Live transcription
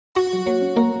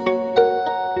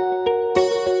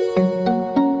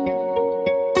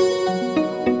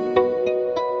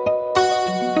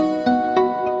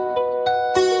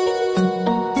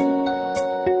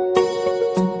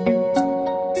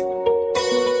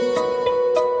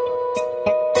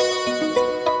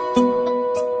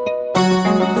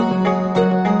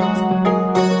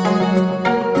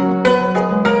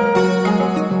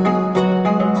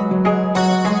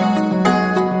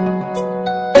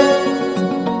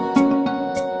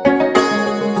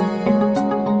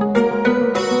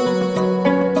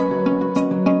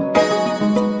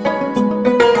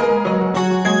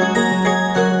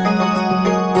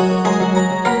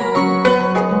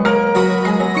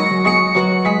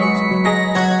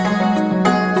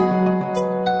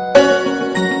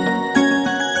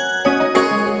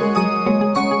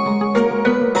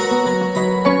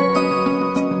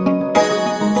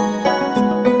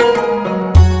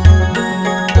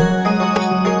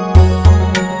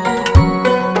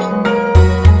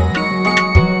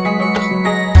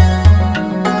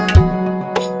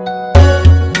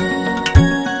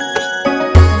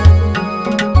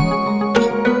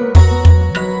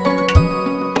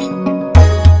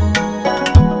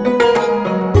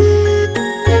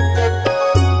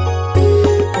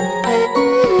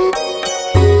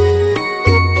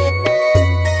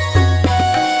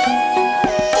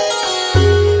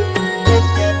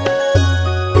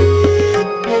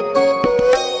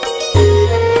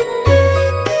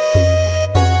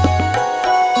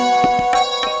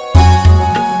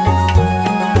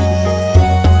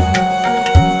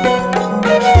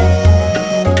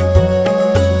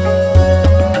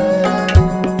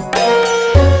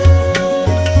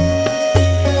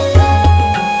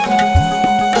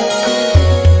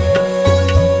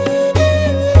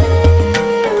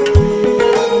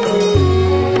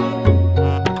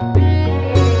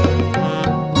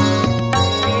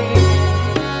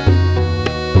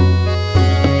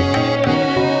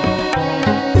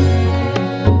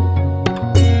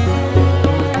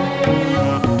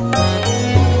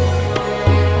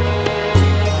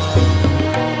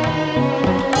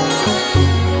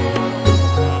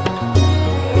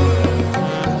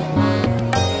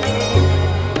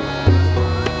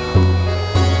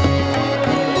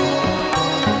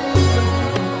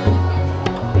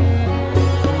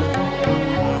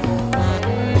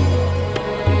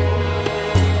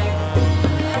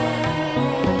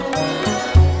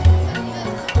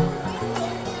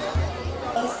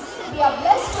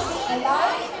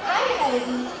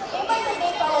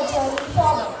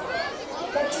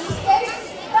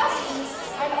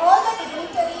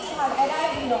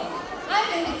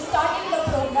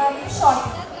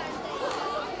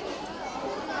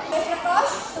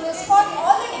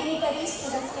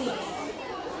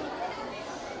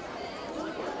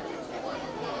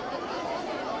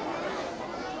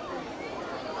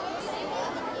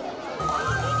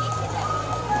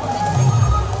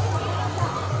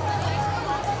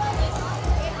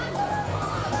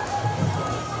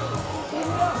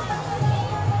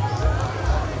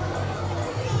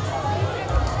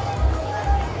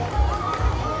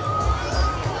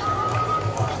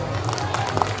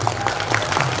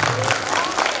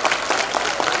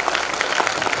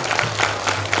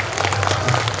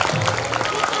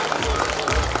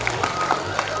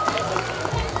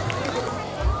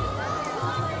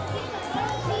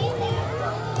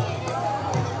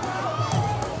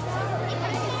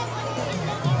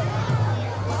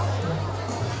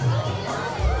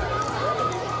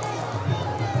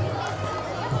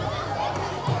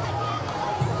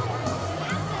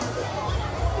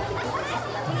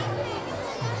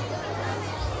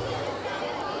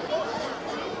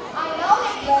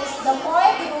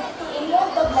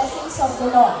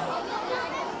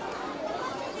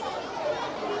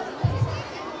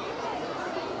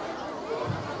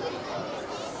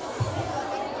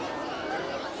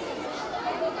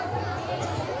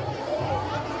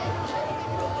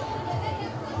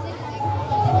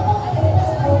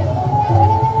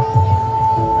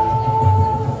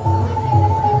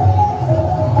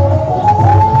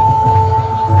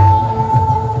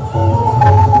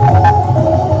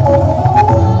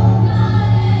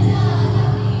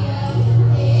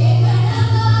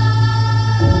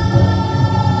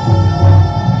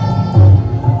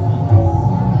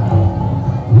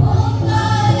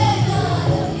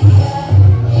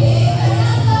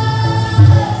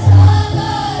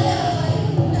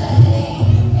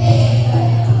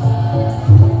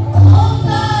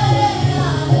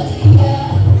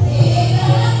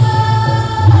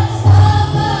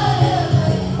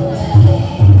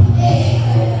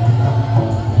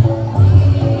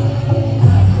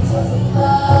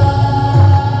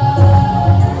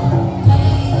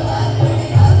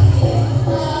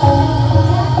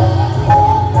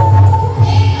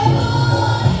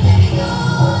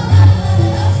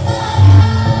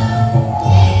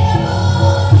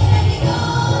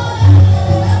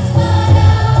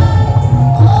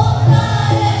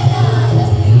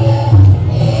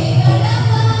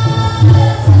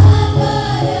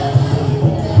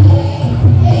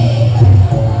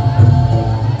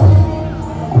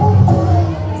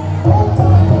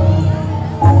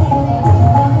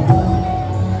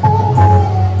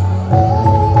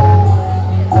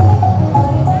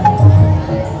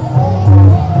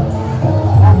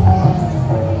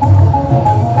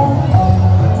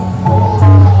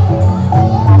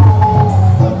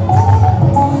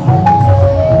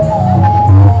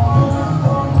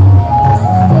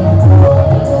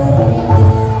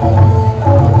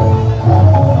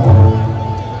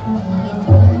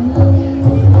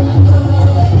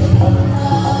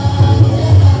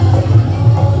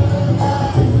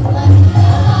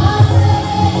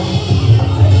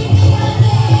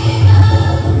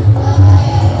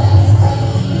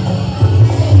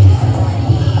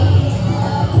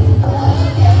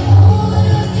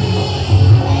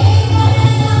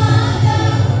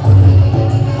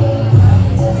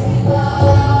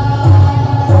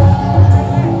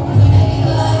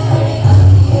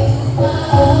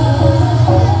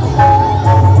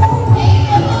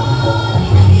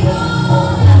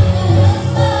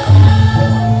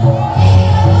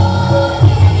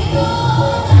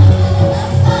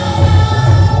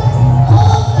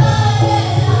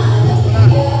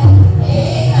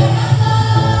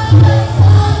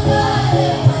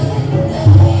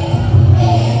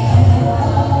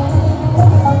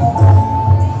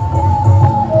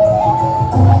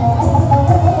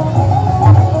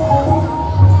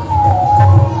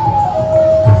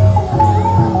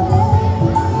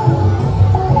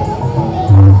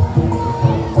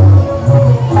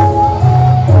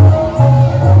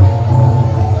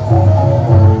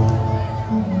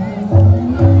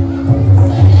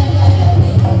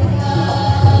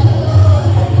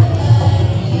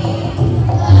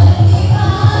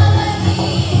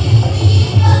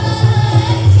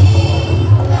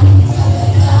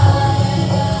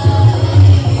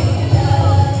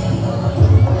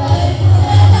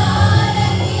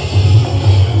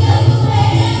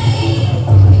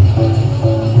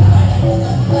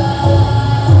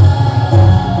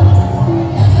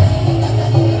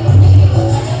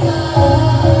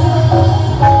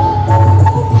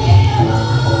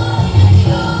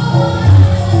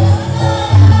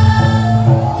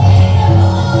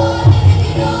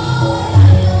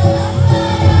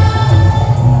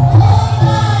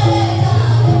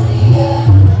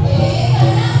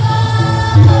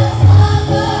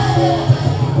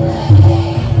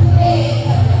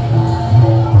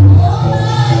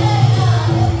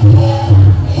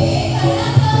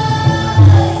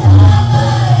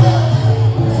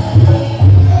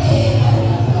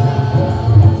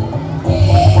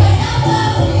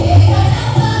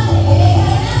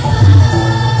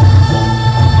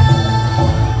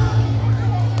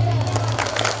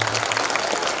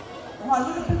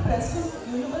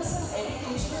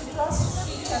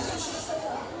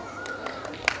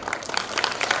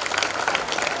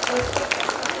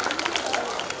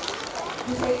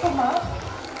Vijay Kumar,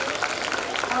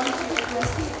 Honorable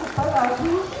Trustee Kuppa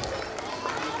Raju,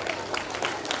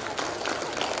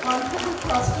 Honorable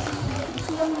Trustee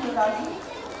Krishnam Murali,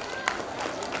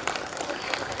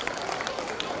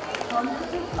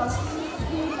 Honorable Trustee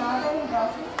Sri Narayan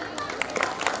Raju,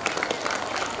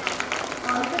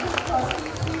 Honorable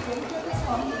Trustee Sri Venkata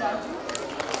Swami Raju,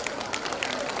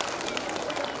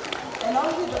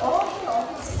 along with all the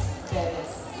office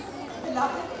bearers,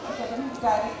 beloved Academic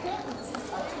Director, Mrs.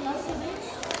 Archana Suresh,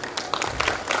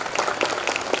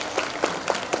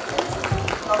 Principal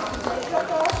Dr.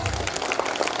 Jaiprakash,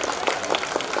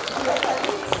 dear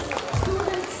colleagues,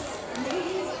 students,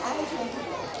 ladies and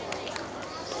gentlemen.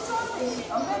 This was a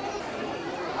memorable day,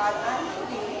 our annual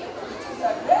day, which is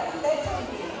a red letter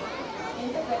day in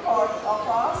the record of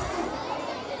our school.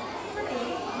 Today,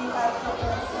 we have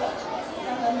Professor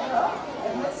Siddhananda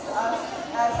amidst us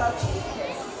as our chief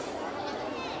guest.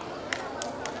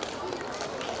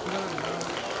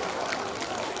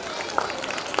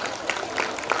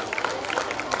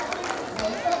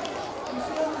 Welcome,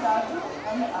 Krishnam Raju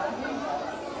and Arvind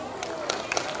Raju.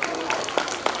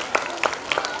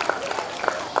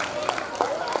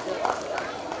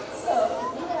 Sir,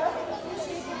 we have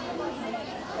appreciated the evening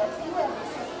that you have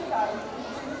accepted our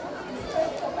invitation to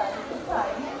spend your valuable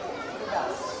time with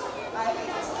us. I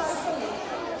request my colleague,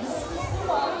 Mrs.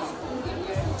 Kumar, to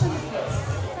introduce the chief guest.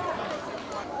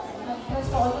 I request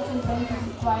all the children to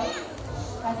be quiet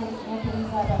as the dignitaries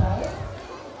have arrived.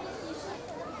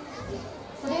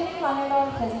 Good evening, one and all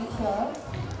present here.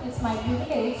 It's my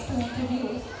privilege to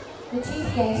introduce the chief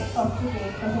guest of today,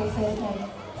 Professor M.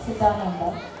 Siddhananda.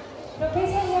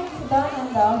 Professor M.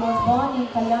 Siddhananda was born in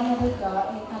Kalyanadurga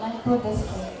in Anantapur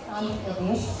district, Andhra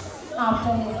Pradesh.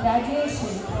 After his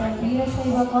graduation from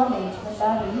Veerashaiva College,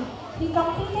 Bellary, he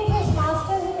completed his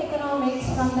Masters in Economics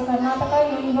from the Karnataka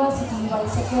University while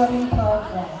securing third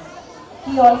rank.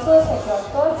 He also secured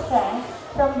first rank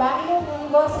from Bangalore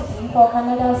University for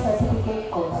Kannada certificate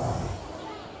course.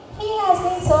 He has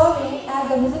been serving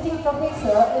as a visiting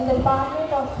professor in the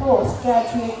Department of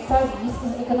Postgraduate Studies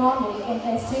in Economics in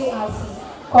SJRC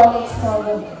College for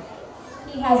Women.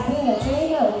 He has been a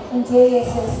trainer in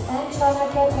JSS and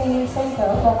Chanakya Training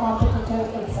Center for competitive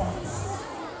exams.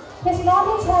 His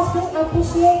knowledge has been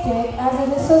appreciated as a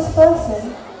resource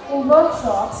person in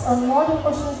workshops on model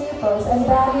question papers and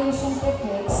variation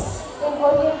techniques in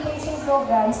orientation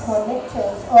programs for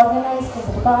lectures organized in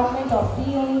the Department of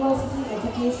Pre-University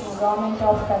Education, Government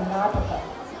of Karnataka.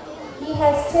 He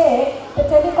has chaired the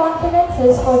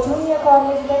teleconferences for junior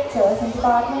college lectures in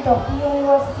Department of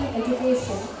Pre-University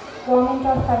Education, Government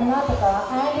of Karnataka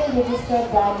and in Registered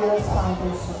Graduates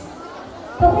Foundation.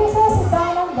 Professor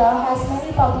Siddhananda has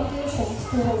many publications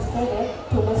to his credit,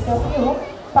 to list a few: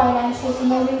 Financial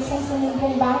Innovations in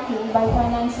Indian Banking by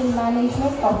Financial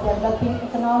Management of Developing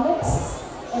Economics,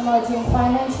 Emerging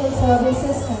Financial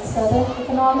Services in Southern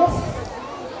Economics,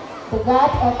 the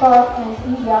GATT Accord and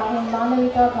India in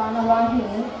Manavika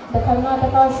Ganavahini, the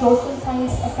Karnataka Social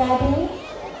Science Academy,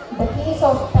 the Case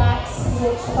of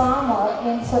Tax-Rich Farmer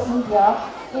in India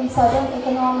in Southern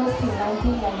Economics in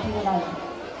 1999.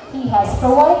 He has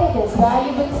provided his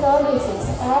valuable services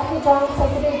as the Joint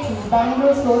Secretary,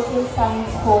 Bangalore Social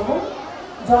Science Forum,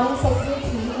 Joint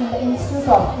Secretary in the Institute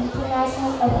of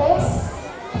International Affairs,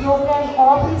 Program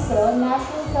Officer,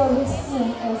 National Service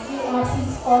Scheme,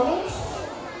 SJRC's College,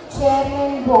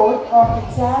 Chairman Board of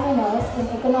Examiners in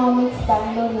Economics,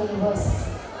 Bangalore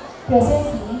University.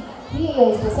 Presently, he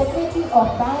is the Secretary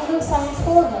of Bangalore Science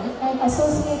Forum and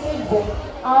associated with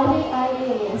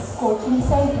RVIAS Coaching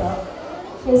Center.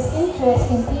 His interest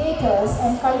in theatres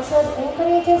and culture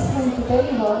encourages him to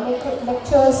deliver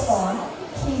lectures on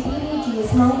Sri DVG's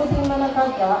Mangati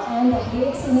Manakagga and the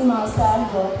great cinema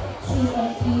stalwart Sri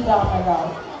N.T.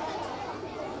 Ramarao.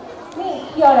 We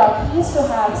here are pleased to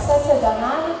have such a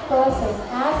dynamic person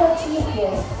as our chief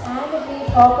guest and a great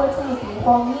opportunity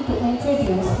for me to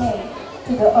introduce him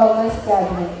to the august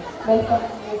gathering. Welcome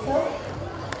to you, sir.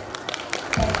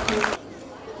 Thank you.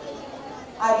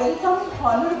 I welcome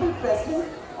Honorable President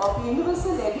of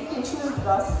Universal Educational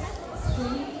Trust,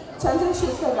 Sri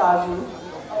Chandrasekhar Raju,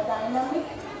 a dynamic,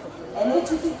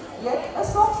 energetic, yet a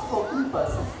soft-spoken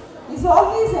person. He is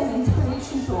always an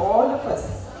inspiration to all of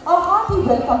us. A hearty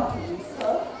welcome to you,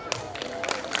 sir.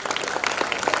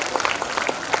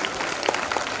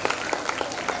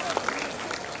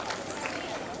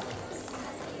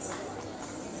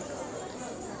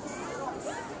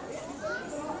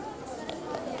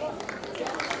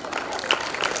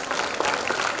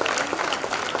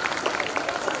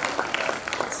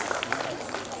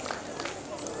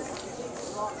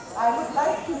 I would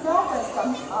like to now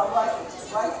welcome our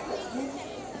Vice President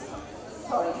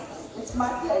sorry. It's my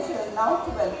pleasure now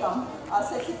to welcome our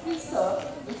Secretary Sir,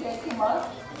 Vijay Kumar.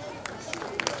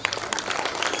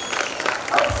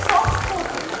 A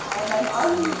soft-spoken and an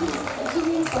unusual,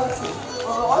 genuine person who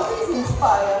will always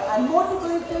inspire and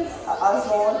motivate us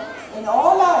all in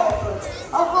all our efforts.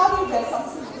 A hearty welcome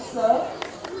to you, sir.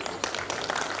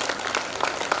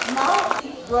 Now,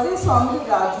 Dwareswamy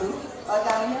Raju, a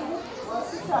dynamic,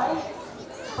 versatile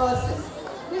person.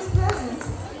 His presence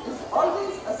is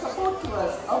always a support to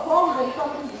us. A warm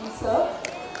welcome to you, sir.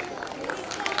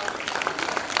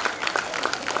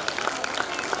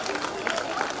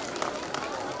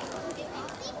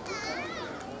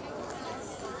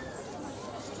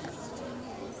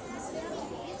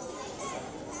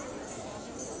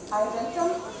 I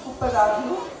welcome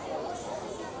Upparaju,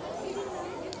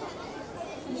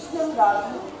 Krishnam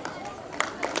Raju,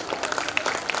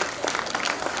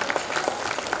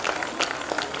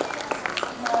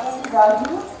 Narayan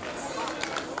Raju.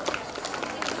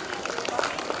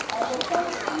 I welcome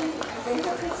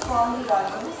Venkateswamy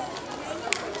Raju.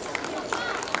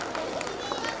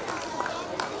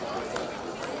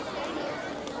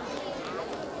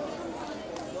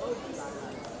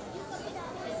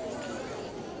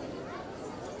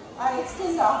 I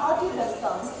extend a hearty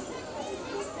welcome to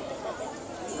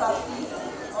trustees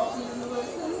of the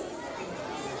Universal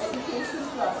Education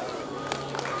Trust.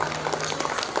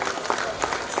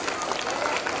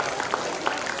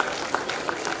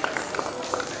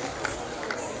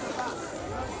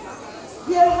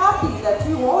 We are happy that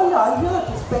you all are here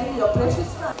to spend your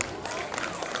precious time.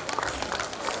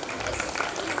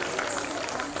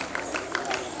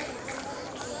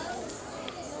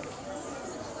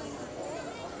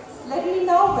 Let me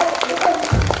now welcome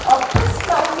of this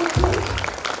family who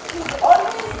is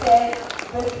always there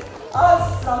with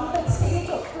us from the stage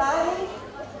of planning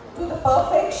to the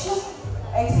perfection,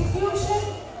 execution.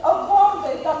 A warm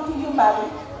welcome to you, madam.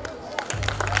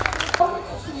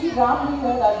 Shri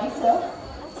Ramlinger Raju, sir.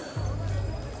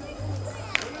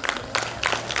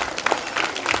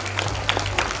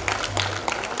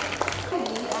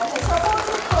 And a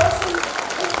supportive person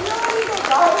is really the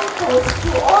guiding force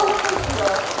to all of us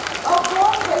here. A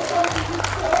warm welcome to you,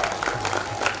 sir.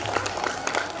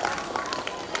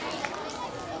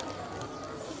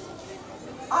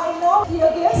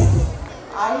 Dear guests,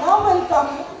 I now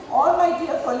welcome all my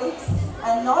dear colleagues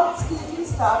and non-skilled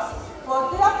staffs for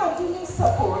their continuous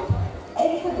support,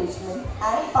 encouragement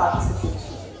and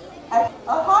participation. And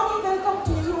a hearty welcome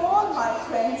to you all, my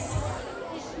friends.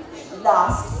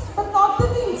 Last but not the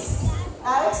least,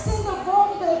 I extend a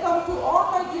warm welcome to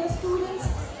all my dear students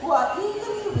who are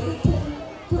eagerly waiting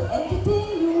to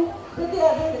entertain you with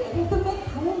their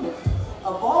rhythmic movement.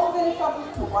 A warm welcome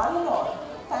to one and all.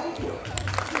 Thank you.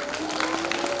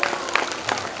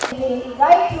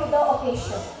 Right through the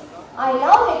occasion. I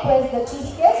now request the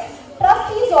Chief Guest,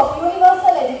 Trustees of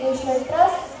Universal Educational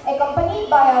Trust, accompanied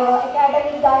by our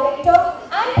Academic Director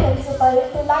and Principal,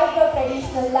 to light the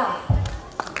traditional lamp.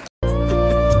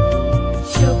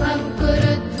 Shubham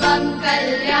kurutvam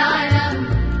kalyanam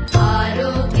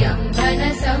arogyam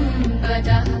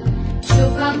dhanasampadah.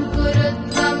 Shubham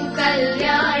kurutvam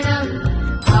kalyanam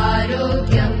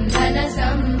arogyam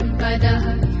dhanasampadah.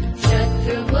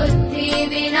 Shatrubuddhi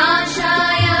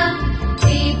vinashaya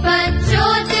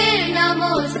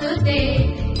Deepajyotirnamostute.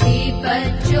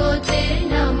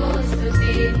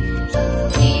 Deepajyotirnamostute.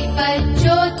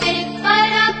 Deepajyotir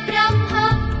parabrahma.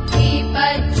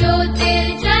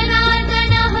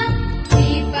 Deepajyotirjanardanah.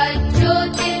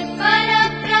 Deepajyotir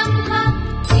parabrahma.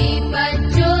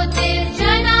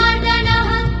 Deepajyotirjanardanah.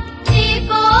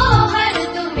 Deepo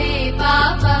hartu me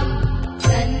papam.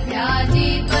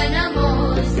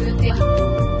 Sandhyadeepanamostute.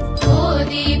 O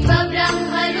Deepa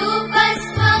Brahma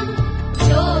Rupasvam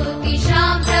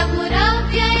Jyotisham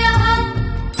Prabhuravyayah.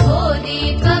 O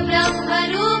Deepa Brahma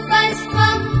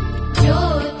Rupasvam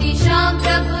Jyotisham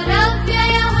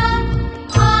Prabhuravyayah.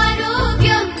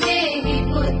 Arogyam dehi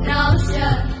putrauscha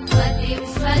matim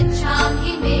swachham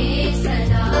ime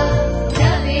sada.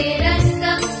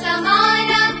 Raverastam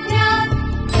samarabhya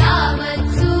yavat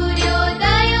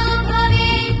suryodayo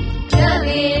bhavet.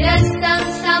 Raverastam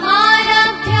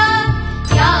samarabhya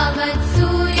yavat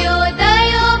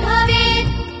suryodayo bhavet.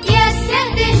 Yasya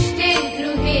tishte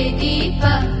gruhe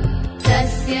deepa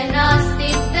tasya nasti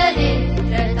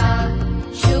daridrata.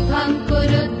 Shubham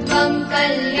kurutvam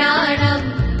kalyanam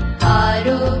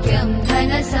arogyam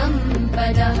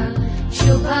dhanasampadah.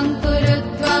 Shubham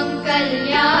kurutvam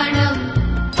kalyanam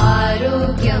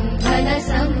arogyam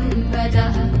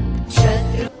dhanasampadah.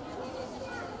 Shatru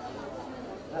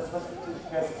Respected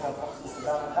guest of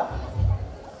Siddhartha,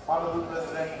 Honorable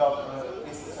President Dr.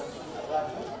 A.C.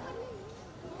 Raju,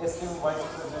 esteemed Vice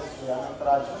President Sri Anant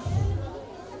Raju,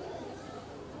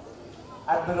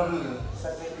 Admirable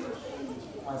Secretary,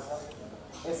 myself,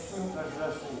 esteemed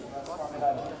Treasurer Sri Swami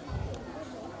Raju,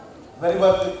 very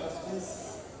worthy trustees,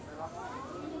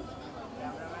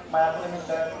 my academic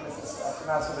director Mrs.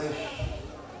 Archana Suresh,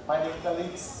 my dear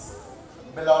colleagues,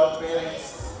 beloved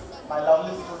parents, my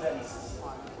lovely students,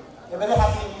 a very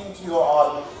happy evening to you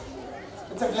all.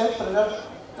 It's a great pleasure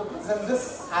to present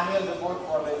this annual report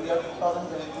for the year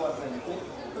 2022 and 23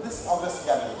 to this August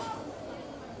gathering.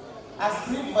 As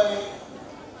briefed by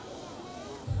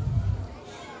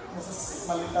Mrs.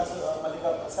 Malika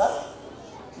Prasad,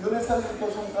 Universal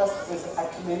Education Trust is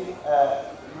actually a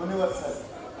universal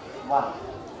one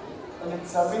in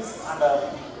its service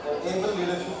under the able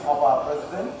leadership of our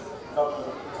President,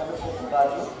 Dr. Chandrasekhar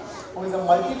Raju, who is a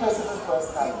multifaceted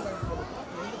personality,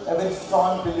 a very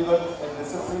strong believer in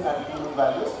discipline and human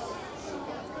values.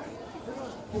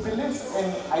 He believes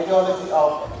in ideology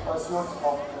of pursuit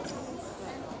of principles.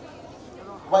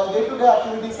 While day-to-day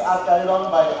activities are carried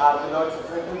on by our beloved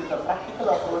secretary with a practical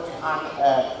approach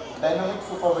and dynamic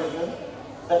supervision,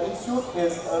 the institute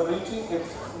is reaching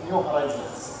its new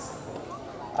horizons.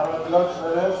 Our beloved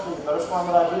brother, Sri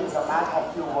Swami Raju, is a man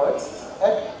of few words,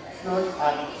 yet fluent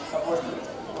and supportive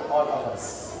to all of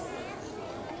us.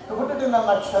 To put it in a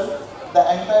nutshell, the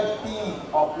entire team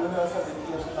of Universal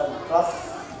Educational Trust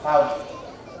have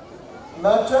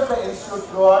nurtured the institute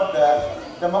throughout their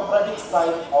democratic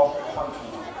style of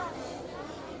functioning.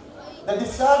 They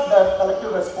discharge their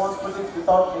collective responsibilities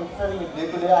without interfering in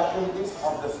day-to-day activities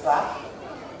of the staff.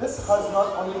 This has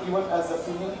not only given us a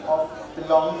feeling of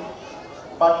belonging,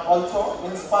 but also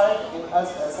inspired in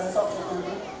us a sense of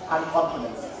security and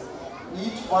confidence.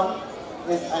 Each one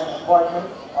is an embodiment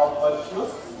of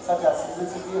virtues such as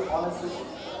simplicity, honesty,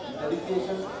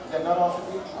 dedication,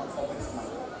 generosity, and service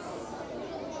mind.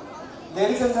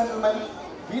 Ladies and gentlemen,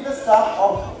 we the staff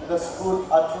of the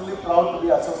school are truly proud to be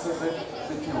associated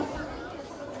with you.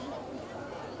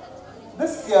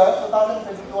 This year,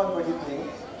 2022 and 23,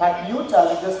 had new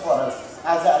challenges for us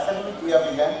as the academic year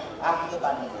began after the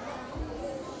pandemic.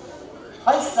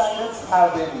 High standards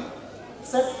have been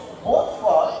set both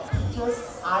for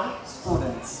teachers and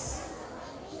students.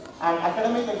 And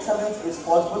academic excellence is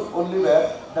possible only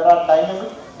where there are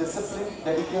dynamic, disciplined,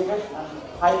 dedicated, and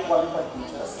high qualified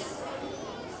teachers.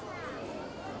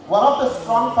 One of the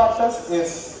strong factors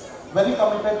is very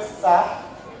committed staff,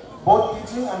 both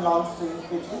teaching and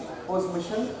non-teaching, whose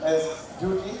mission is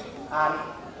duty and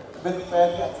with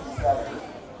fairness and sincerity.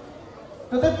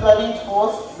 To the driving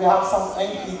force, we have some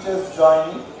young teachers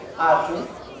joining our team.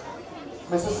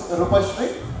 Mrs. Rupashri,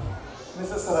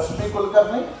 Mrs. Rashmi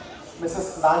Kulkarni,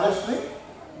 Mrs. Nagashri,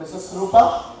 Mrs.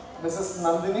 Rupa, Mrs.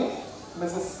 Nandini,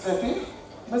 Mrs. Steffi,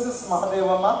 Mrs.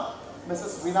 Mahadevamma,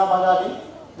 Mrs. Veena Bagadi,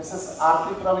 Mrs.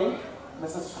 Aarti Praveen, and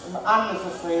Mrs.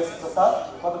 Shreyas Prasad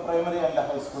for the primary and the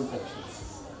high school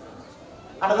sections.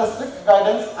 Under the strict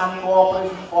guidance and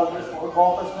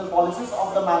cooperational policies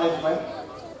of the management,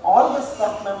 all the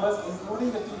staff members,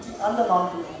 including the teaching and the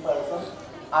non-teaching persons,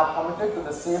 are committed to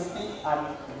the safety and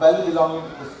well-belonging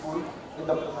to the school in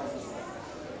the premises.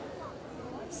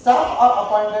 Staff are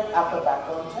appointed after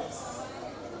background checks.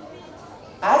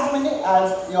 As many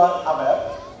as you are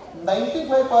aware,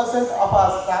 95% of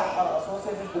our staff are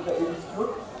associated with the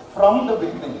institute from the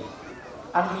beginning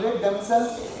and relate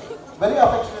themselves very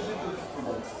affectionately to the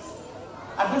students.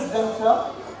 At this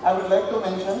juncture, I would like to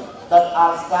mention that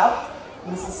our staff,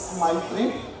 Mrs.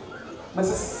 Maitri,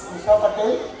 Mrs. Isha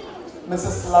Patel,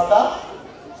 Mrs. Lata,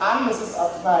 and Mrs.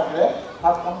 Archana Agre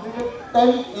have completed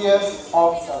 10 years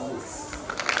of service.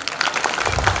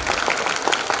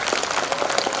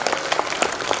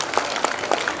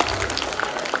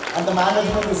 And the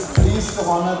management is pleased to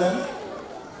honor them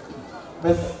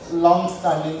with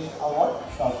long-standing award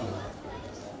shortly.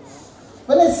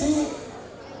 When I see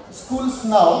schools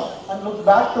now and look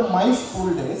back to my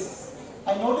school days,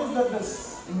 I notice that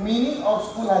the meaning of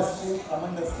school has changed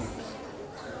tremendously.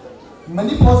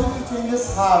 Many positive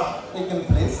changes have taken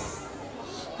place.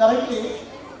 Currently,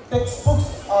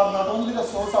 textbooks are not only the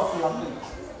source of learning.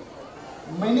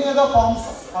 Many other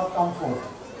forms have come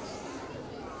forth.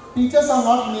 Teachers are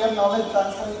not mere knowledge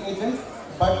transferring agents,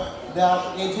 but they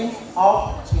are agents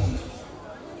of change.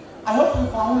 I hope we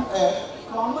found a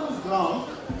common ground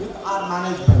with our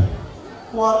management,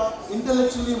 who are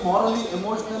intellectually, morally,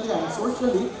 emotionally, and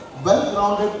socially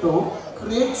well-grounded to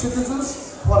create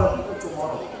citizens for a better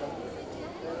tomorrow.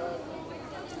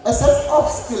 A set of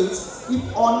skills keep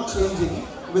on changing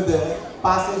with the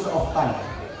passage of time.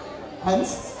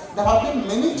 Hence, there have been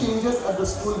many changes at the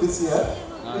school this year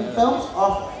in terms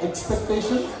of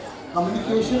expectation,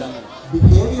 communication,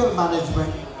 behavioral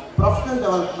management, professional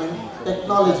development,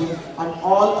 technology, and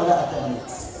all other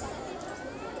academics.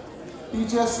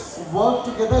 Teachers work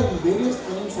together in various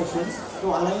training sessions to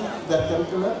align their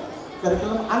curriculum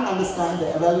and understand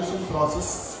the evaluation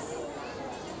process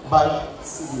by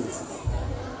CBSE.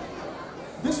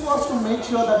 This was to make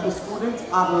sure that the students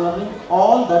are learning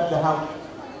all that they have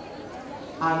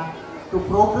and to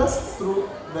progress through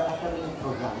the academic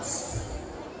programs.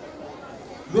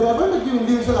 We are able to give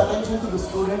individual attention to the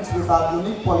students with our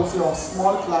unique policy of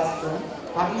small class strength,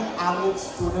 having an average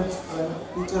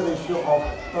student-teacher ratio of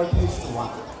 30:1.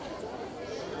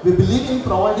 We believe in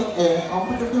providing a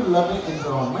competitive learning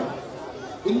environment,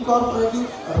 incorporating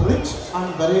a rich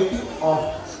and variety of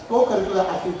co-curricular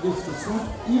activities to suit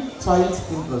each child's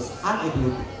interest and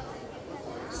ability.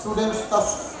 Students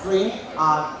thus trained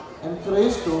are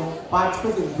encouraged to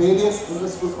participate in various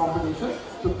inter-school competitions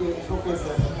to showcase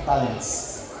their talents.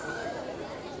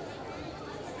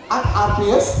 At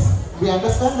RPS, we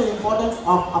understand the importance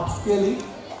of upscaling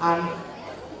and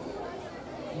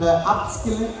the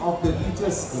upskilling of the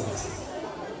teachers' skills.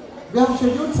 We have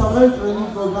scheduled several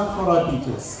training programs for our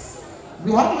teachers.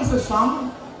 We have Mr.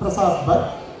 Shyam Prasad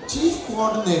Bhatt, Chief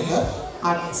Coordinator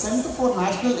at Center for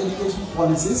National Education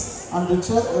Policies and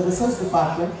Research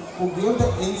Department, who gave the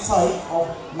insight of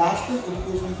National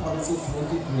Education Policy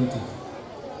 2020.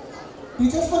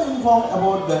 Teachers were informed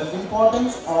about the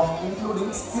importance of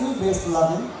including skill-based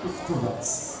learning to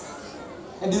students.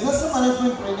 A disaster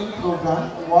management training program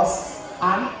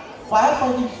and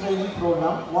firefighting training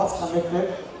program was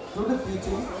conducted to the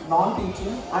teaching,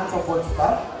 non-teaching and support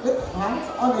staff with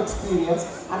hands-on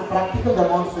experience and practical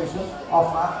demonstration of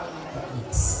our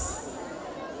techniques.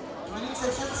 Training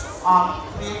sessions on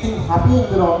creating happy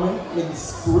environment in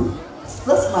school,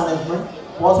 stress management,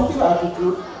 positive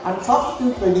attitude and soft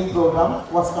skill training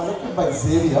program was conducted by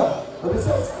Xavier, a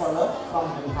research scholar from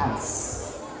Enhance.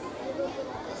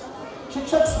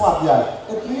 Shikshak Swadhyay,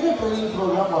 a 3-day training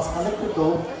program was conducted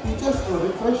to teachers to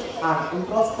refresh and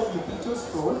introspect the teacher's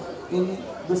role in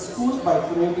the school by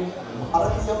creating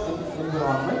Bharatiya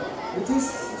environment, which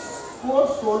is core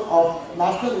soul of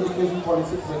National Education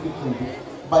Policy 2020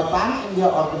 by Pan-India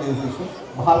organization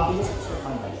Bharatiya Shiksha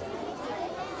Mandal.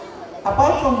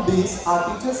 Apart from these, our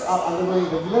teachers are undergoing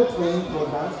regular training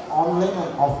programs online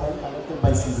and offline conducted by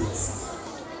CBSE.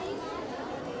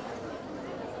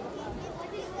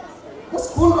 The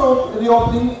school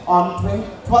reopening on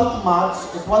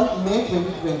 12th May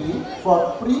 2020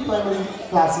 for pre-primary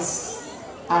classes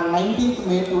and 19th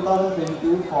May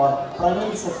 2022 for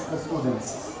primary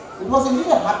students. It was indeed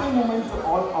a happy moment for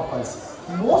all of us.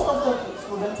 Most of the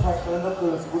students had turned up to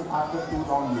the school after 2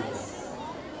 long years.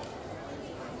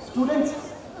 Students'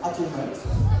 achievements.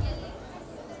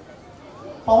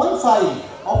 Pawan Sai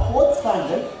of 4th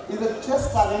standard is a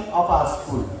chess talent of our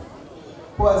school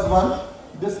who has won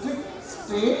district,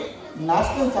 state,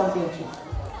 national championship.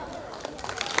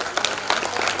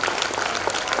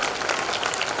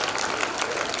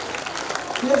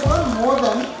 He has won more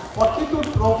than 42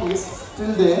 trophies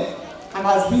till date and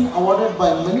has been awarded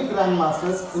by many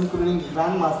grandmasters including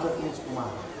Grandmaster H. Kumar.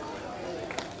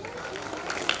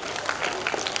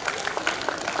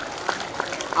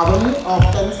 Avani of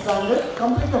 10th standard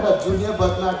completed her junior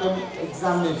Bharatanatyam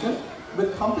examination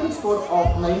with complete score of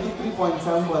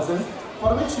 93.7%,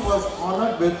 for which she was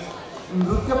honored with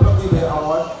Nritya Pratibha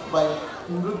Award by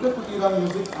Nritya Kutira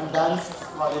Music and Dance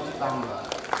College, Bangalore.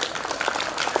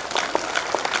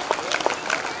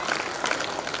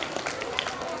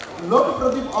 Lok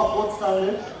Pradeep of 4th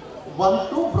standard won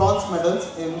 2 bronze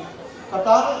medals in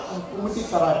Qatar and Kumiti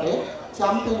Karate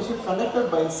Championship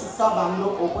conducted by Sikka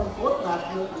Bangalore Open 4th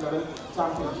National Level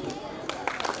Championship.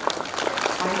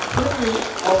 And Prithvi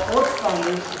of 4th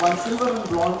standard won silver and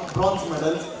bronze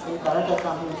medals in Karate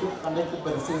Championship conducted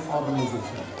by the same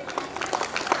organization.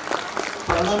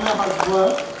 Prananya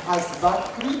has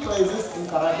got 3 prizes in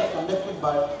Karate conducted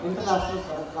by International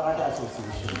Karate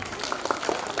Association.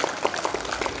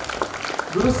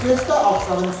 Guru Shrestha of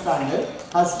 7th standard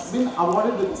has been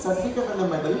awarded with a certificate and a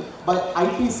medal by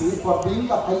ITC for being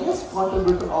the highest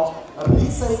contributor of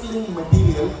recycling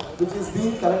material which is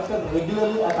being collected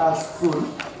regularly at our school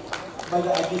by the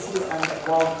ITC and the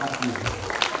WOW company.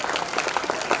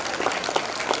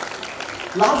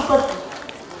 Last but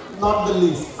not the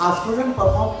least, our students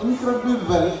performed incredibly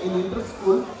well in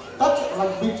Inter-School Touch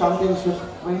Rugby Championship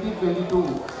 2022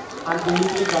 and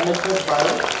 23 conducted by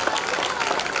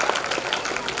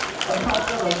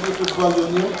Rugby Football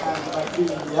Union and Rugby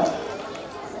India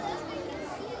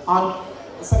on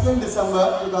 2nd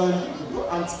December 2022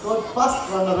 and scored first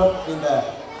runner-up in the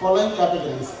following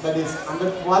categories, that is under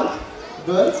 12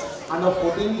 girls, under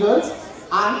 14 girls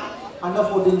and under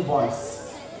 14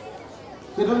 boys.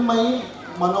 Hiranmayi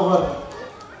Manohar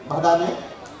Bhadane,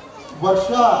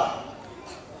 Varsha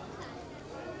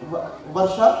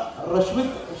Rashmit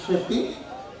Shetty,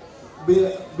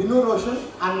 Binu Roshan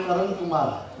and Karan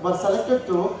Kumar were selected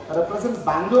to represent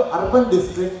Bangalore Urban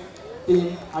District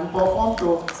team and perform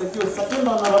to secure second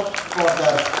runner-up for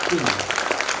their team.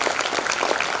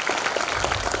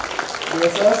 Dear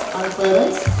sirs and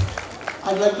parents,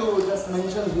 I'd like to just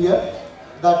mention here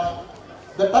that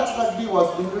the touch rugby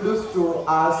was introduced to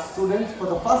our students for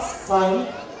the first time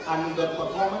and their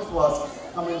performance was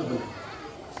commendable.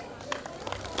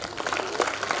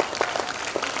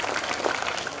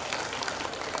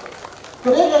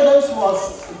 Career guidance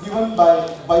was given by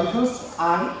Baijus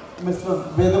and Mr.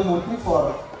 Vedamurthy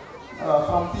from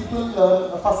People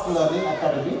First Learning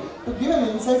Academy to give an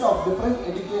insight of different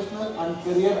educational and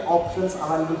career options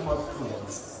available for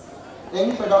students.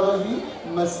 Young pedagogy,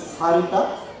 Ms.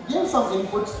 Harita gave some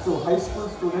inputs to high school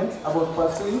students about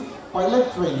pursuing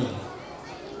pilot training.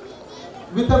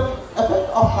 With the effect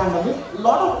of pandemic, a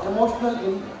lot of emotional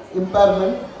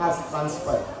impairment has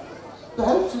transpired. To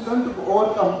help children to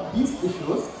overcome these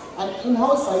issues, an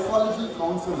in-house psychology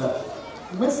counselor,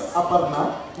 Ms.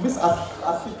 Arpita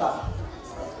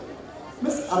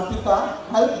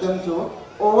helped them to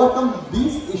overcome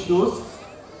these issues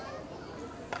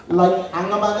like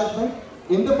anger management,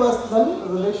 interpersonal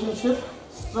relationship,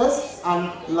 stress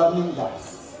and learning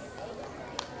gaps.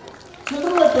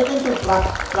 Children were taken to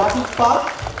traffic park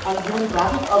and given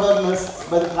traffic awareness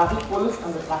by the traffic police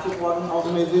and the traffic warden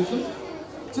organization.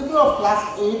 Children of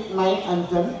class 8, 9 and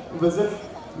 10 visit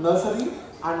nursery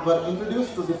and were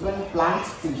introduced to different plant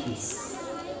species.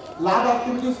 Lab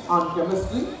activities on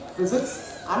chemistry,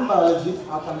 physics and biology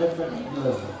are conducted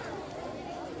regularly.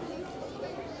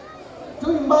 To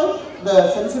imbibe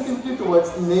the sensitivity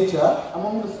towards nature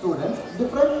among the students,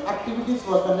 different activities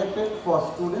were conducted for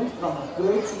students from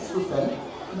grade 6 to 10,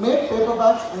 made paper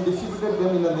bags and distributed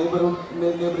them in the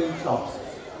neighboring shops.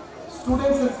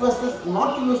 Students requested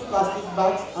not to use plastic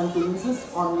bags and to insist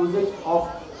on usage of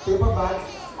paper bags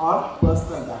or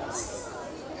personal bags.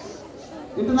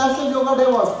 International Yoga Day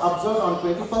was observed on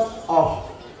 21st of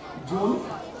June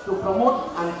to promote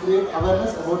and create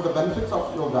awareness about the benefits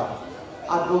of yoga.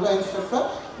 Our yoga instructor,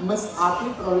 Ms.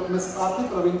 Aarti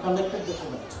Praveen conducted the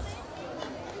event.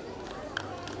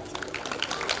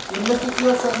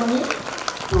 Investiture ceremony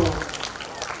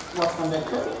was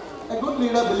conducted. A good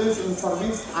leader believes in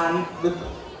service and with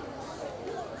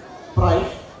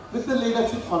pride, with the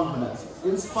leadership confidence,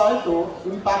 inspired to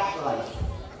impact life.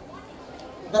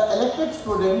 The elected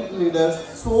student leaders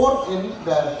soar in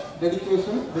their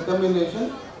dedication,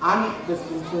 determination and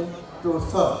distinction to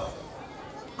serve.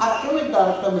 Our academic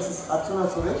director, Mrs. Archana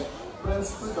Suresh,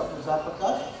 Principal Dr.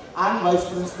 Jayaprakash and Vice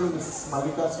Principal Mrs.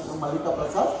 Malika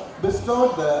Prasad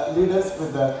bestowed the leaders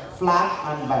with the flag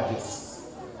and badges.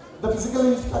 The physical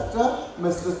instructor,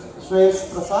 Mr. Shreyas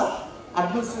Prasad,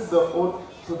 administered the oath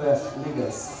to the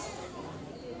leaders.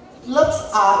 Clubs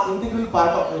are an integral part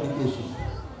of education.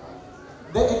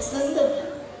 They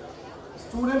extended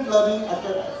student learning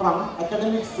from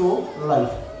academics to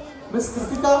life. Ms.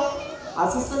 Kritika,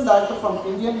 Assistant Director from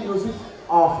Indian Music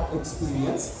of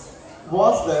Experience,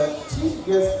 was the chief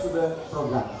guest to the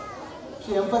program.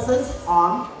 She emphasized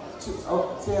the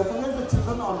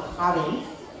children on having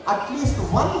at least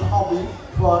one hobby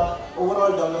for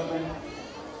overall development.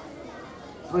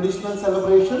 Traditional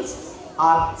celebrations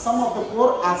are some of the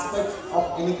core aspects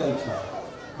of any culture,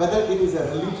 whether it is a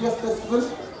religious festival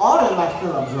or a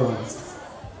national observance.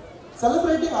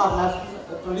 Celebrating our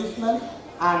traditional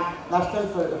and national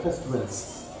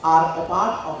festivals are a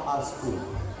part of our school.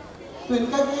 To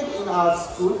inculcate in our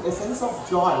school a sense of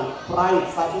joy, pride,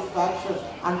 satisfaction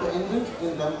and to enrich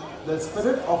in them the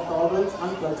spirit of tolerance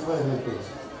and cultural heritage.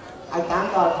 I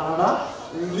thank our Kannada,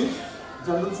 English,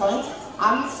 General Science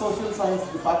and Social Science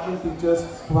department teachers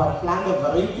who have planned a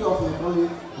variety of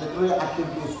literary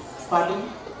activities. Starting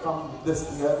from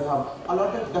this year, they have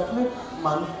allotted definite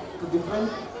month to different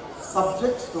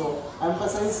subjects to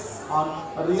emphasize on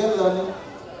real learning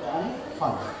and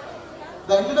fun.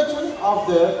 The introduction of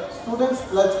the Students'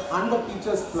 Pledge and the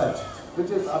Teachers' Pledge, which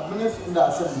is administered in the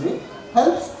assembly,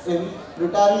 helps in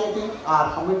reiterating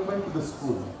our commitment to the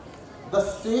school, the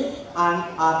state and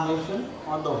our nation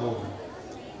on the whole.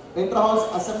 Inter-house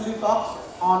assembly talks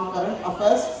on current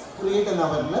affairs create an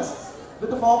awareness. With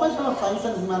the formation of Science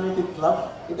and Humanity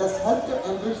Club, it has helped to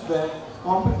enrich the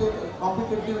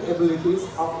competitive abilities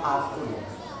of our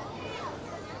students.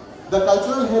 The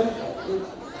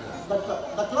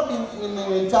the club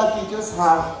in charge teachers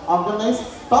have organized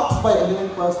talks by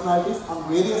eminent personalities on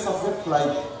various subjects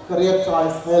like career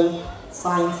choice, health,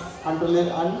 science, and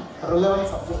relevant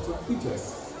subjects to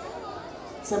teachers.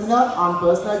 Seminar on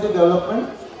personality development,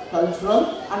 cultural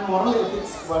and moral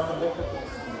ethics were conducted to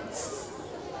students.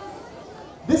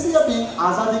 This year being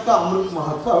Azadi Ka Amrit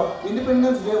Mahotsav,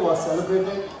 Independence Day was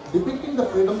celebrated depicting the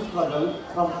freedom struggle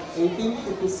from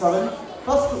 1857,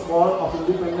 first war of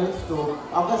independence, to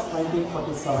August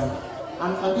 1947,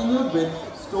 and continued with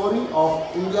story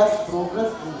of India's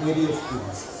progress in various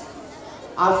fields.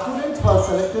 Our students were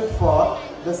selected for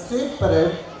the state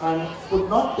parade and could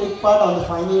not take part on the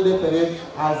final day parade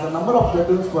as the number of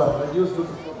platoons were reduced due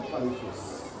to protocol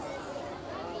issues.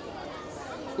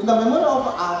 In the memory of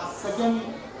our second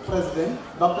president,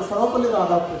 Dr. Sarvapalli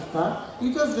Radhakrishnan,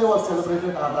 Teachers' Day was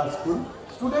celebrated at our school.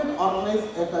 Students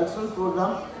organized a cultural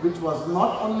program which was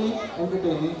not only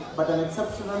entertaining but an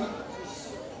exceptional,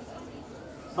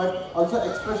 but also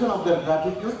expression of their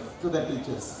gratitude to the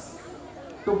teachers.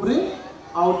 To bring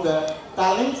out the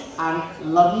talents and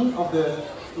learning of the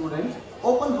students,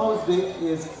 Open House Day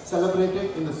is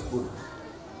celebrated in the school.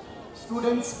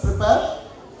 Students prepare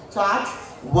charts,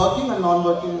 working and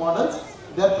non-working models.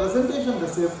 Their presentation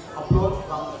receives applause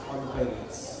from all the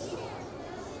parents.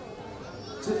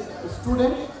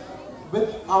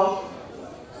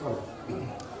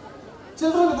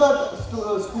 Children without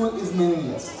school is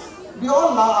meaningless. We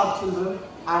all love our children,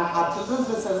 and our children's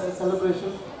day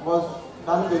celebration was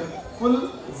done with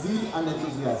full zeal and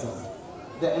enthusiasm.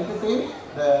 They entertained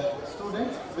the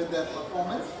students with their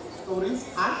performance, stories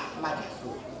and magic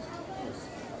stories.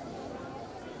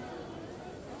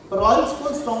 The Royal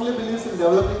School strongly believes in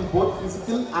developing both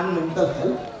physical and mental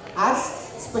health. As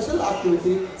special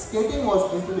activity, skating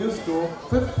was introduced to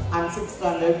 5th and 6th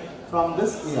standard from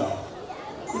this year.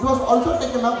 It was also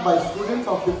taken up by students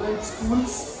of different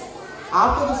schools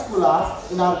after the school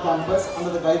hours in our campus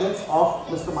under the guidance of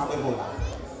Mr. Madevola.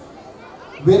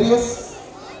 Various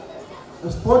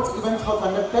sports events were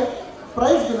conducted.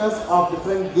 Prize winners of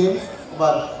different games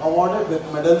were awarded with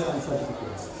medals and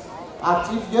certificates. Our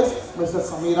chief guest, Mr.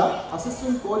 Samira,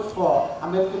 assistant coach for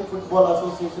American Football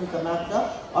Association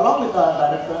Karnataka, along with our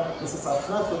director, Mrs.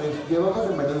 Archana Suresh, gave away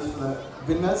the medals to the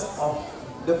winners of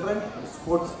different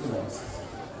sports events.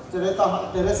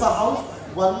 Teresa House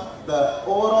won the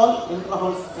overall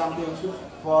intra-house championship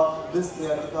for this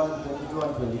year 2022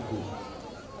 and 23.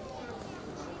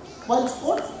 While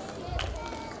sports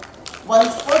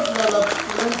develop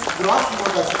students' gross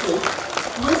motor skills,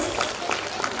 quiz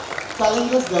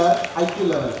challenges their IQ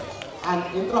level. An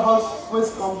intra-house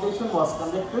quiz competition was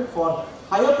conducted for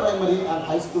higher primary and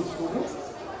high school students.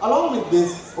 Along with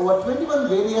this, over 21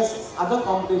 various other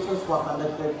competitions were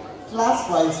conducted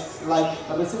class-wise, like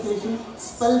recitation,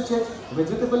 spell check,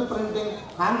 vegetable printing,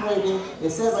 handwriting,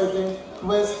 essay writing,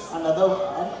 quiz, and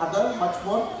other much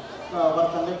more were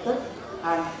conducted.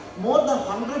 And more than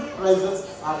 100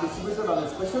 prizes are distributed on a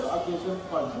special occasion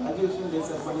for graduation day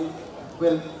ceremony,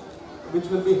 which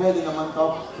will be held in the month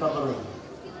of February.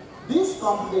 These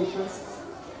competitions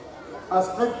are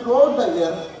spread throughout the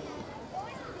year.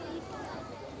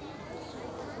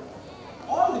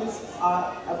 All these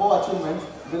are above achievements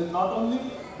will not only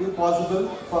be possible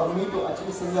for me to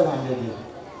achieve single-handedly.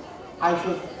 I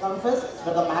should confess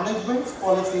that the management's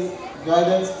policy,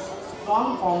 guidance,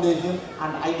 strong foundation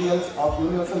and ideals of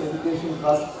Universal Education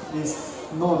Trust is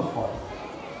known for.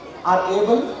 Our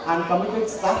able and committed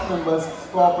staff members'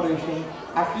 cooperation,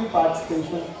 active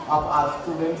participation of our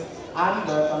students and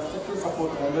the constructive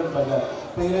support rendered by the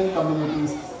parent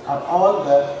communities are all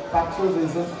the factual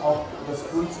reasons of the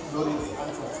school's glorious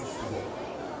and success today.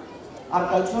 Our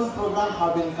cultural program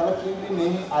have been collectively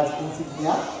named as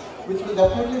Insignia, which will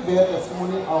definitely bear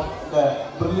testimony of the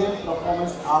brilliant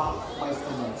performance of my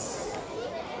students.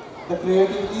 The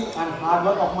creativity and hard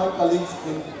work of my colleagues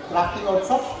in crafting out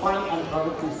such fine and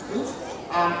productive skills.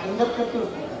 I am indebted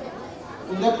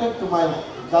to my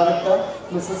director,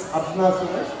 Mrs. Archana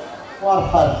Suresh, for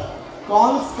her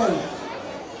constant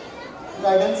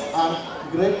guidance and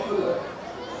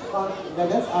I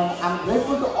am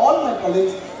grateful to all my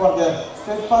colleagues for their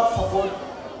steadfast support,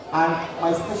 and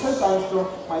my special thanks to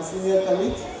my senior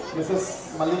colleagues,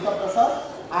 Mrs. Malika Prasad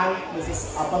and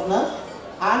Mrs. Aparna,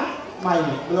 and my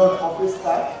beloved office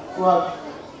staff who have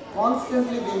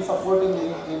constantly been supporting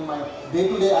me in my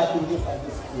day-to-day activities at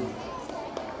this school.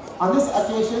 On this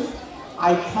occasion,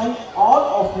 I thank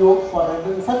all of you for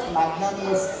rendering such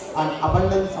magnanimous and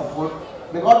abundant support.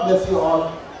 May God bless you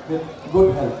all with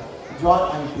good health, joy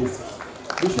and peace.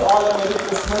 Wish you all a Merry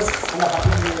Christmas and a Happy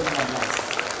New Year in advance.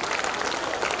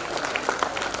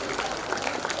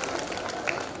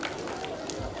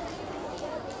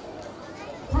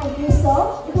 sir,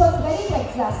 it was very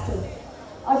exhaustive.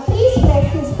 A tree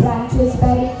spreads its branches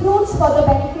bearing fruits for the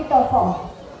benefit of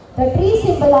all. The tree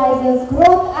symbolizes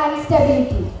growth and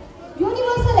stability.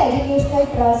 Universal Educational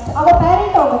Trust, our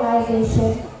parent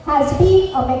organization, has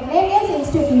been a magnanimous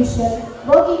institution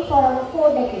working for over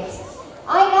 4 decades.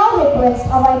 I now request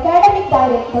our academic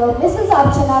director, Mrs.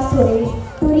 Archana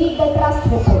Suresh, to read the trust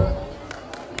report.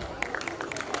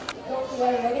 We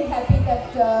are very happy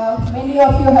that many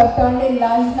of you have turned in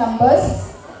large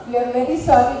numbers. We are very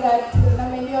sorry that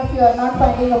many of you are not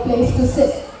finding a place to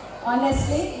sit.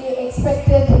 Honestly, we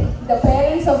expected the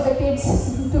parents of the kids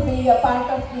to be a part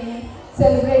of the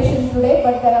celebration today,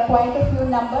 but there are quite a few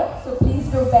numbers, so please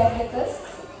do bear with us.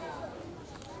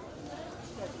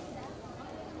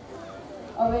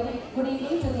 A very good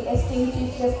evening to the esteemed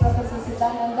Chief Guest Professor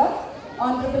Siddhananda,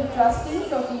 Honorable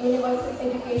Trustees of the Universal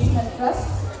Educational Trust,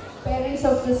 parents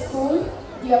of the school,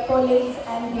 dear colleagues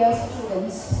and dear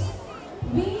students.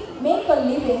 We make a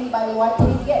living by what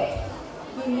we get.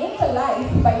 We make a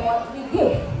life by what we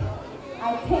give.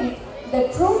 I think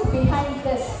the truth behind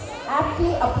this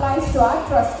aptly applies to our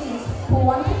trustees who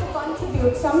wanted to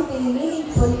contribute something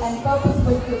meaningful and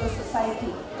purposeful to the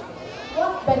society.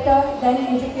 What better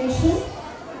than education?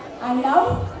 I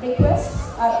now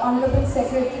request our Honorable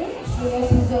Secretary, Shri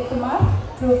S. Vijay Kumar,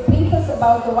 to brief us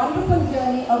about the wonderful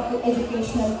journey of the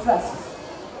Educational Trust.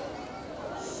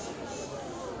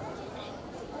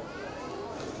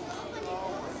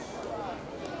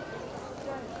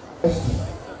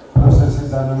 Professor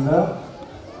Siddhananda,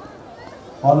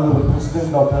 Honorable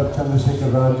President Dr.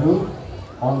 Chandrasekhar Raju,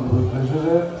 Honorable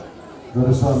Treasurer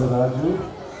Duraswamy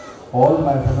Raju, all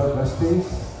my fellow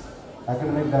trustees,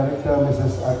 Academic Director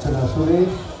Mrs. Archana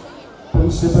Suresh,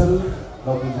 Principal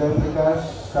Dr.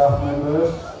 Jayaprakash, staff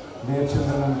members, dear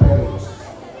children and parents.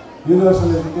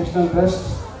 Universal Educational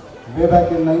Trust, way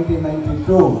back in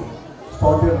 1992,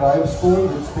 started Rive School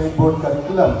with state board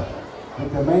curriculum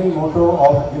with the main motto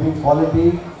of giving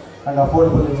quality and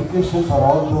affordable education for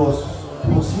all those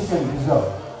who seek and deserve.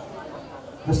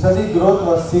 The steady growth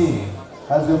was seen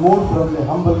as we moved from the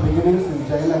humble beginnings in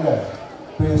Jayanagar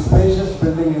to a spacious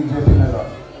building in JP Nagar.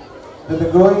 With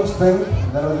the growing strength,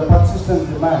 there was a persistent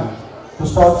demand to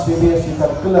start CBSE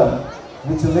curriculum,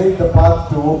 which laid the path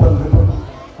to open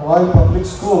Royal Public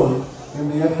School in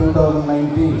the year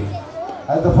 2019.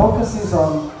 As the focus is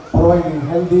on providing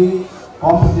healthy,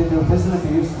 competitive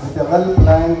facilities with a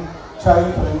well-planned,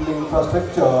 child-friendly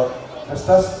infrastructure, the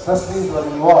trustees were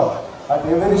involved at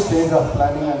every stage of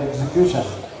planning and execution.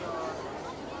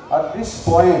 At this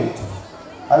point,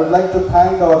 I would like to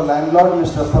thank our landlord,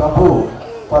 Mr. Prabhu,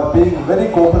 for being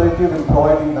very cooperative in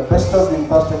providing the best of the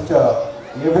infrastructure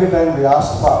every time we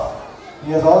asked for.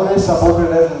 He has always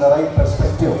supported us in the right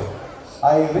perspective.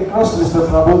 I request Mr.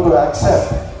 Prabhu to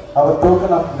accept our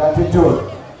token of gratitude,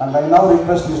 and I now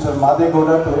request Mr.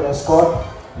 Madegowda to escort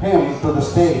him to the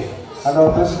stage and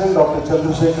our President Dr.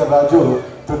 Chandrasekhar Raju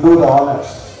to do the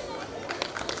honors.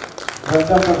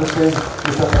 Welcome to the stage,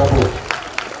 Mr. Prabhu.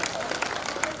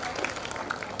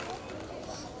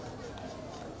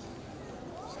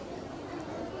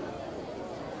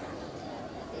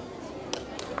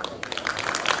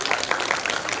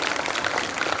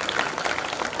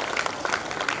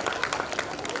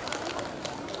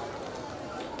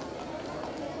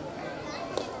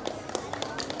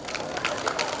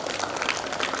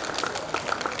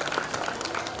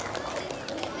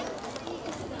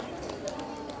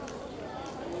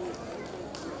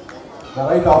 The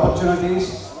right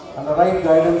opportunities and the right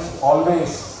guidance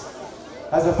always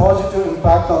has a positive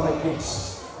impact on the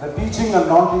kids. The teaching and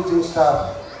non-teaching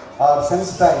staff are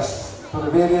sensitized to the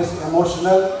various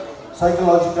emotional,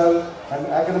 psychological and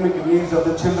academic needs of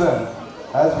the children,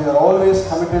 as we are always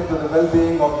committed to the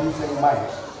well-being of these young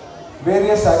minds.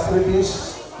 Various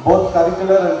activities, both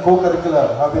curricular and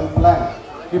co-curricular, have been planned,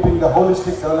 keeping the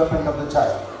holistic development of the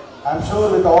child. I am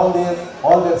sure with all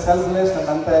their selfless and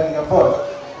untiring effort,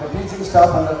 the teaching staff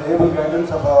under the able guidance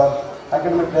of our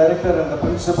academic director and the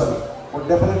principal would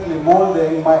definitely mold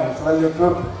their young minds well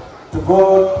equipped to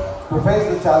go out to face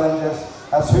the challenges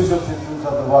as future citizens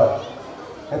of the world.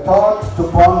 A thought to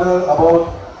ponder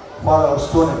about for our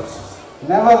students.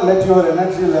 Never let your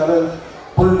energy level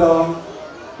pull down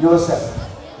yourself.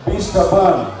 Be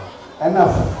stubborn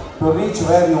enough to reach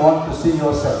where you want to see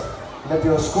yourself. Let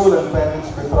your school and parents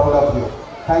be proud of you.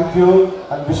 Thank you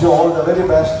and wish you all the very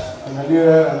best in the new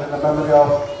year and in the memory of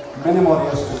many more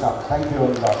years to come. Thank you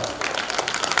and God.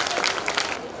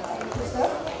 Thank you, sir.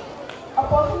 A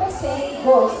popular saying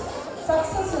goes,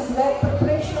 success is where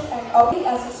preparation and ability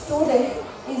as a student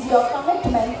is your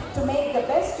commitment to make the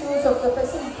best use of the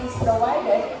facilities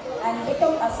provided and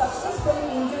become a successful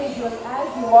individual as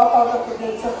you walk out of the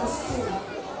gates of the school.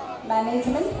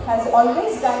 Management has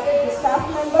always guided the staff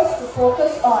members to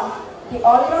focus on the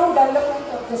all-round development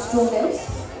of the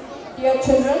students. Dear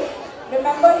children,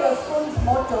 remember your school's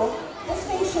motto,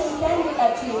 distinction can be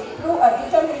achieved through a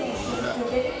determination to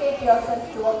dedicate yourself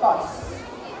to a cause.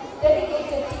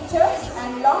 Dedicated teachers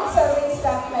and long-serving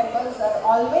staff members are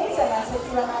always an asset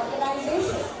to an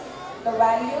organization. The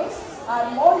values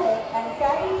are molded and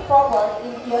carried forward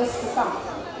in years to come.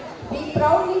 We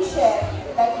proudly share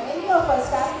that many of our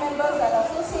staff members are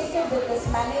associated with this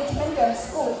management and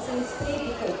school since 3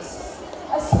 decades.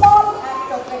 A small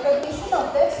act of recognition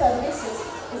of their services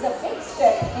is a big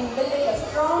step in building a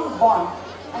strong bond,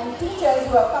 and teachers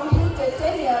who have completed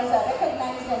 10 years are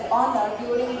recognized and honored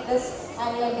during this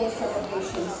annual day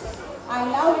celebrations. I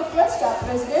now request our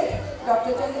President,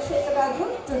 Dr. Chandrasekhar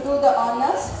Raju, to do the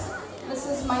honors.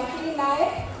 Mrs. Maitri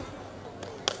Nayak,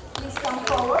 please come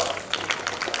forward.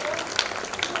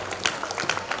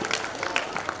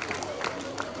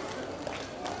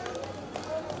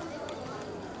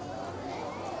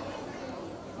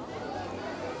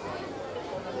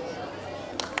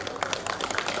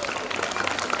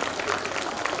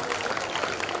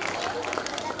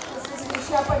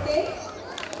 Patel.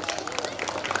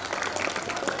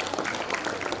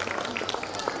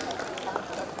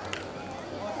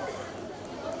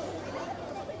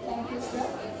 Thank you, sir.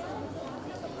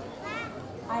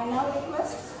 I now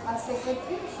request our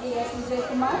Secretary, Shri S. Vijay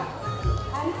Kumar,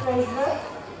 and Treasurer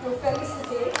to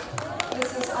felicitate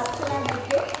Mrs. Archana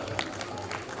Hegde,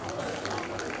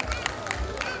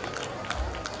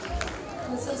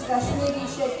 Mrs. Rashmi D.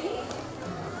 Shetty,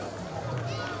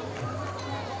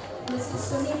 Mrs.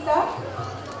 Sunita,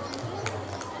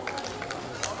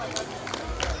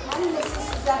 and Mrs.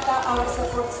 Sujata, our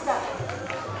support staff.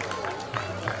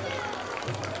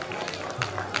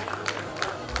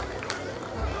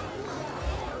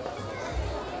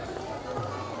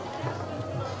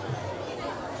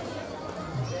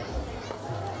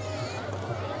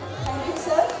 Thank you,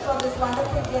 sir, for this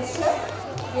wonderful gesture.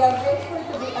 We are grateful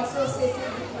to be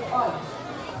associated with you all.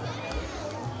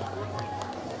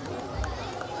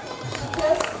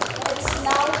 It's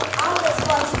now our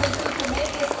responsibility to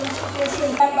make this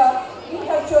institution. Remember, we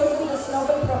have chosen this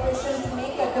noble profession to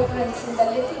make a difference in the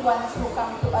little ones who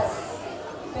come to us.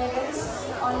 Parents,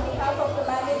 on behalf of the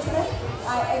management,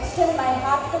 I extend my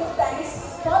heartfelt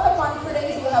thanks for the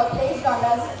confidence you have placed on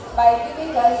us by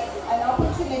giving us an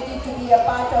opportunity to be a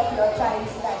part of your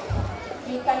child's life.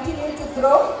 We continue to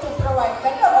grow to provide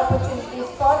better opportunities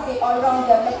for the all-round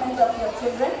development of your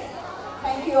children.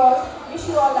 Thank you all. Wish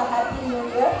you all a happy new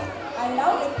year. I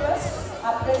now request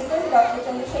our President, Dr.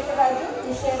 Chandrasekhar Raju,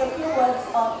 to share a few words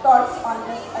or thoughts on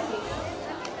this occasion.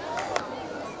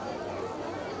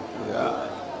 Yeah.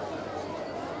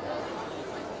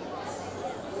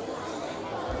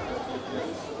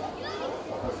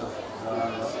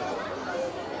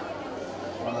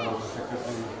 Honorable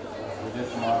Secretary Vijay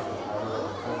Kumar,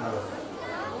 Honorable Treasurer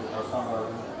Prashant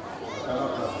Raju, fellow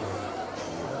trustees,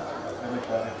 Academic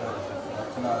Director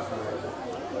Archana Hegde,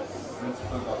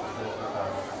 Principal Dr. Chandrasekhar,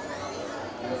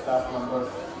 dear staff members,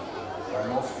 my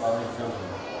most loving children,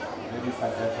 ladies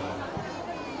and gentlemen.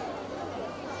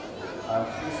 I am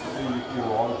pleased to be with you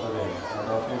all today on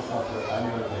the occasion of your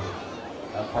annual day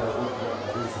and for a good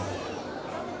reason.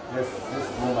 Yes, this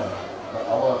moment, the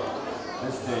hour,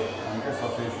 this day and this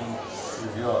occasion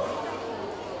is yours.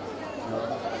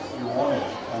 You own it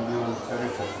and you will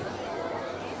cherish it.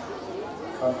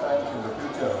 Sometimes in the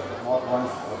future, not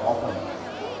once but often,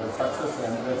 when success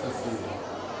embraces you,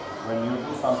 when you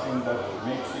do something that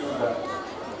makes you that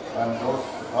and those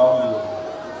around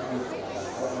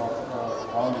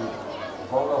you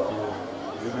proud of you,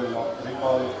 you will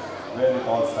recall where it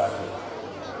all started.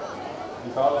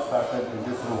 It all started in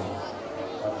this room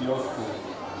at your school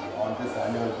on this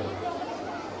annual day.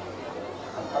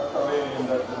 And tucked away in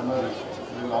that memory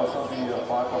will also be a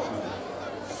part of me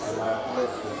in my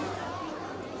approach to you.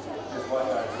 This is why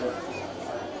I said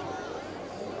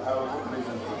I have a good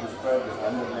reason to describe this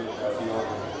annual day as your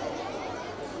day.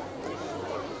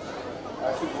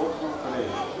 As you go through today,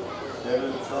 there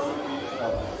will surely be a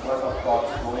flood of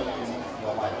thoughts going in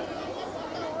your mind.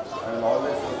 I will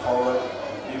always look forward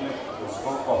and deem it the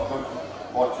stroke of good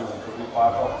fortune to be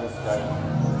part of this journey.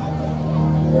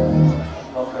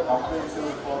 From the comprehensive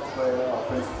reports by our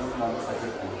principal and the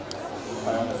secretary,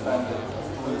 I understand that the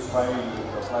school is striving in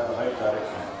the right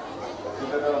direction.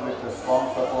 Together with the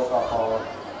strong support of our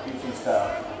teaching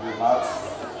staff, we march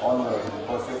onward in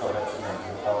pursuit of excellence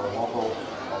with our motto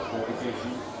of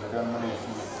dedication,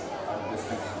 determination, and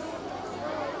distinction.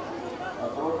 Our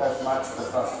growth has match the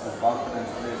trust and confidence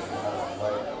placed in us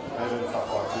by parents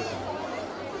of our children.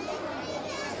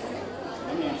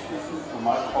 Any institution to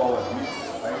march forward needs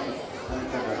highly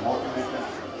spirited and motivated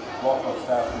work of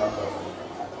staff members.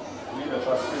 We, the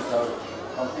trustees, have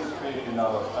complete faith in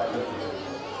our faculty.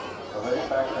 The very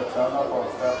fact that 7 of our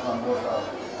staff members are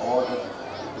awarded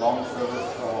long service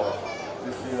award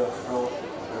this year show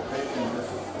their faith in this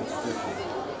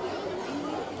institution.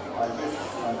 I wish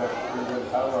and that we will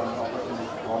have an opportunity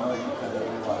to honor each and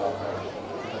every one of them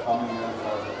in the coming years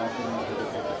for the continued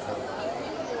dedicated service.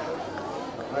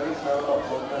 The present level of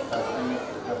progress has been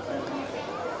definitely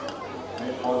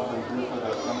made possible due to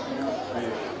the continued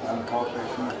faith and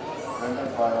cooperation rendered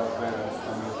by our parents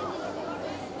community.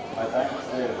 I thank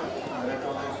their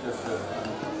meritorious gestures and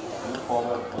look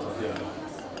forward for the same.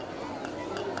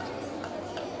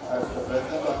 As the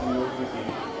President of the UAT,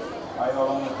 I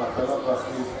along with my fellow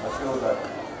trustees assure that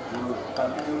we will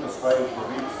continue to strive to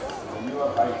reach the newer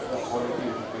heights of quality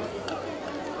education,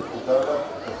 to develop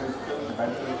the physical,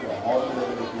 mental and moral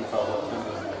abilities of our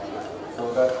children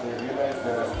so that they realize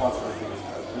their responsibilities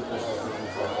as future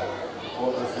citizens of our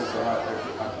progressive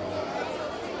democratic country.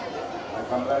 I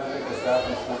congratulate the staff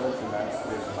and students in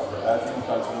anticipation of the dazzling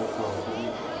cultural show to be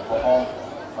performed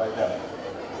by them.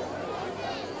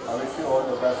 I wish you all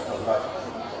the best of luck.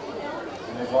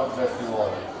 May God bless you all.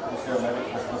 Wish you a Merry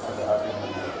Christmas and a Happy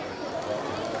New Year.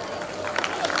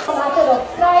 A matter of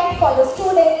pride for the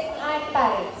students and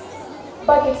parents.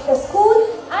 But it's the school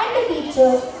and the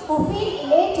teachers who feel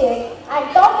elated and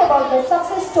talk about the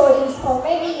success stories for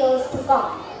many years to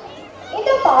come. In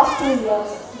the past 2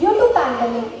 years, due to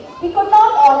pandemic, we could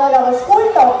not honor our school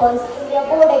toppers in their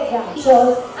board exams.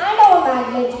 Teachers and our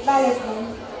management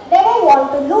never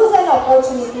want to lose an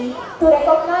opportunity to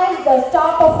recognize the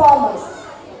star performers.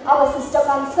 Our sister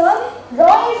concern,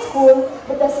 Royal School,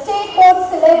 with the state board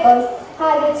syllabus,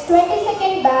 has its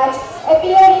 22nd batch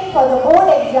appearing for the board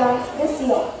exams this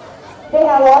year. They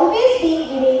have always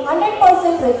been giving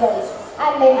 100% results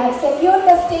and they have secured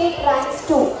the state ranks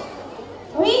too.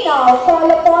 We now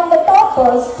call upon the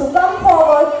toppers to come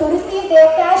forward to receive their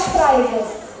cash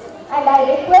prizes, and I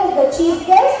request the chief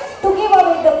guest to give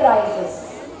away the prizes.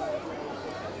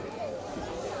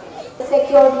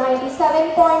 Secured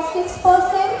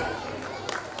 97.6%.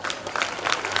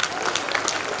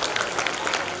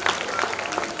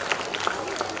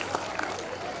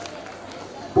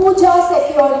 Pooja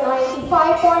secured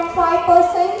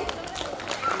 95.5%.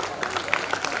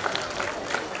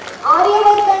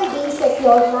 Aryavardhan D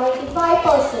secured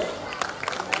 95%.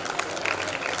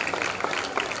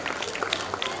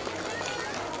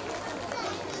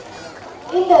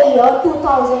 In the year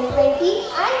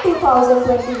 2020 and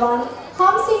 2021,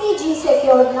 Hamsini G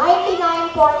secured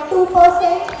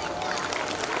 99.2%.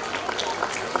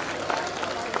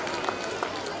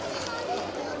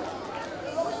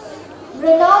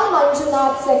 Rinal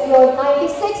Manjunath secured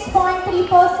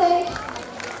 96.3%.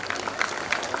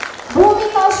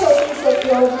 Bhumika Shetty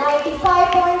secured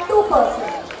 95.2%.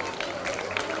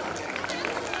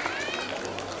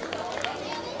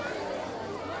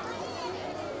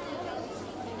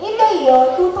 In the year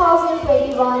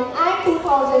 2021 and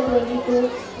 2022,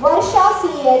 Varsha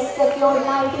CS secured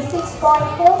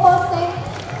 96.4%.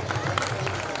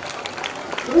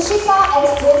 Rishika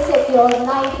SJ secured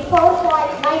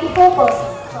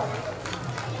 94%.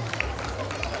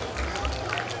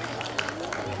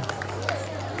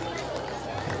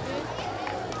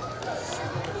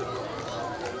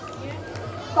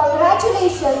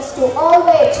 Congratulations to all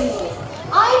the achievers.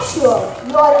 I am sure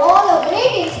you are all a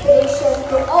great inspiration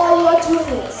to all your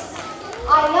juniors.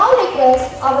 I now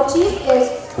request our chief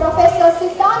guest, Professor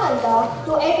Siddhananda,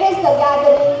 to address the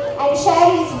gathering and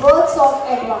share his words of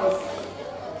advice.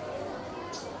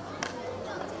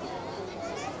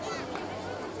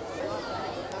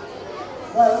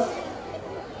 Well,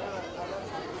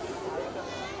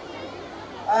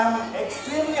 I am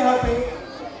extremely happy,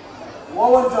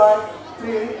 overjoyed,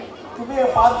 thrilled to be a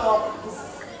part of this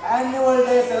annual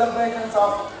day celebrations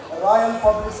of Royal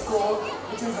Public School,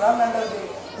 which is run under the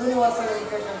Universal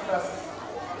Education Trust.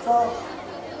 So,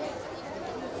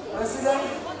 President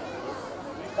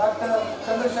Dr.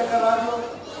 Chandrasekhar Raju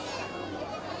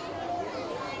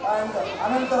and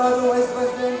Anantaraju Vice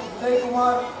President Vijay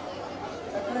Kumar,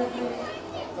 Secretary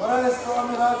Dorais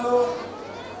Swami Raju,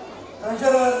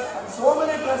 Treasurer, and so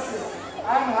many trustees. I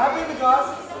am happy because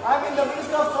I am in the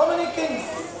midst of so many kings.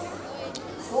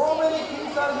 So many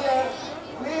kings are here.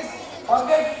 Please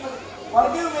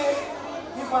forgive me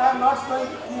if I am not spent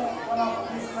one of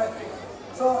these practices.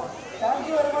 So thank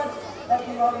you very much that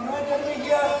you have invited me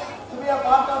here to be a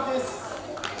part of this.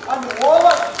 And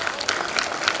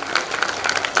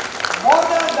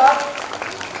that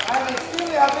I am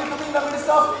extremely happy to be in the midst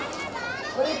of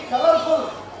very colorful,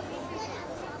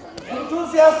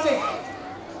 enthusiastic,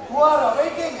 who are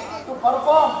waiting to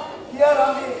perform here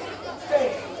on the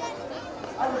stage.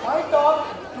 And my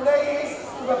talk today is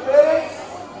to the parents,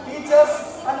 teachers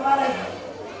and management,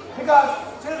 because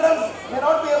children may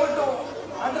not be able to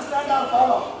understand or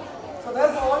follow. So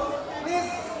therefore, please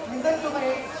listen to me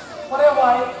for a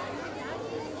while.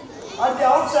 At the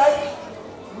outset,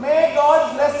 may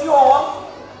God bless you all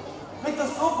with a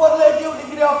superlative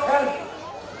degree of health,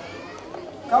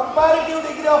 comparative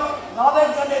degree of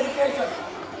knowledge and education,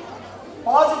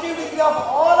 positive degree of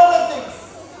all other things.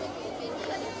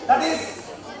 That is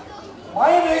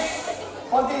my wish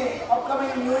for the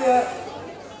upcoming New Year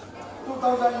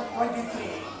 2023.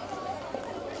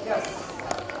 Yes.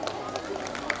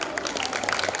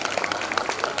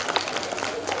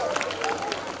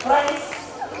 Friends,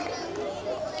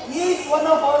 each one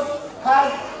of us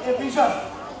has a vision.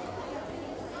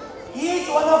 Each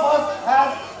one of us has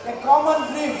a common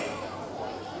dream.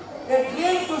 A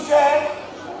dream to share,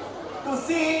 to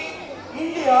see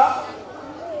India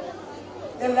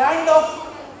a land of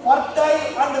fertile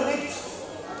and rich.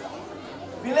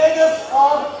 Villages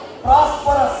are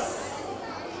prosperous.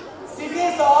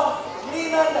 Cities are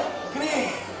clean and green.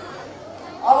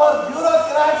 Our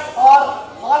bureaucrats are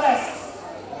honest.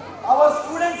 Our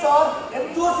students are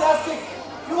enthusiastic,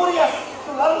 curious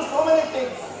to learn so many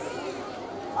things.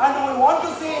 And we want to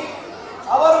see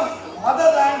our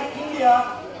motherland,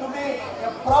 India, to be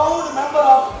a proud member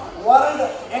of World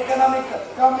Economic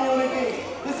Community.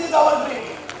 This is our dream.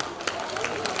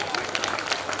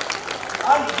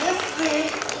 And this dream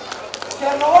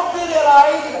cannot be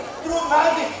realized through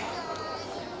magic.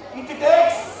 It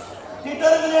takes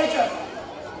determination,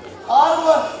 hard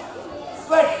work,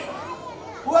 sweat.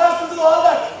 Who has to do all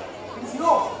that? It is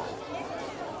you.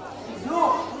 It is you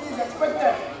who is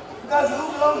expected, because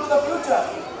you belong to the future.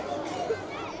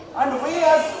 And we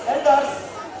as elders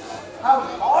have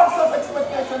lots of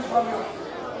expectations from you.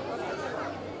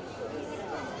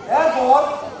 Therefore,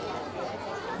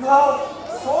 you have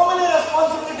so many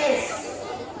responsibilities.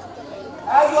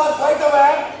 As you are quite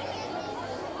aware,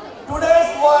 today's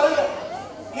world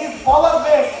is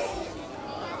power-based.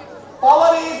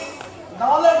 Power is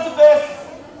knowledge-based.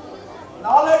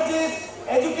 Knowledge is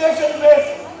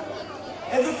education-based.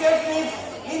 Education is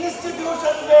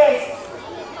institution-based.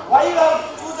 Why you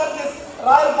have chosen this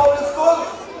Royal Public School?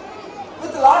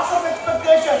 With lots of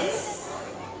expectations.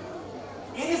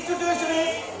 Institution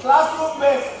is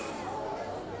classroom-based.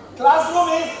 Classroom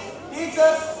is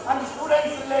teachers and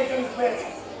students relations-based.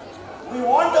 We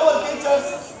want our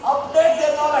teachers update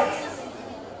their knowledge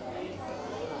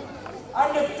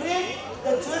and treat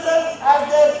the children as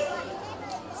their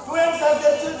students as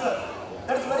their children.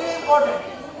 That's very important.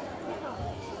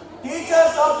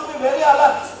 Teachers have to be very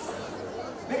alert,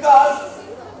 because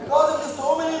of the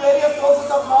so many various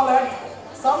sources of knowledge,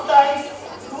 sometimes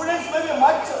students may be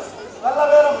much well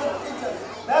aware of the teachers.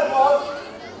 Therefore,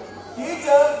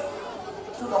 teacher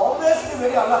should always be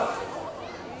very alert.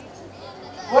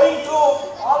 Going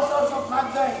through all sorts of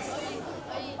magazines,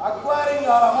 acquiring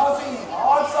or amassing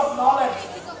lots of knowledge,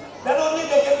 then only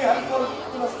they can be helpful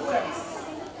to the students.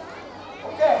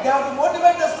 Okay, they have to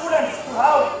motivate the students to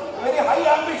have very high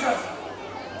ambition.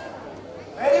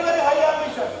 Very, very high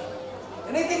ambition.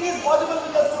 Anything is possible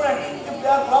with the students if they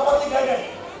are properly guided.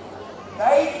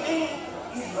 Guiding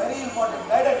is very important.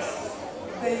 Guidance.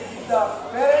 If the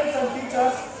parents and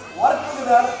teachers work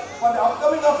together for the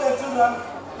upcoming of their children,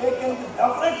 they can be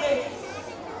definitely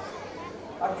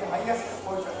at the highest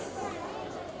positions.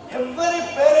 Every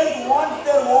parent wants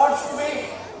their wards to be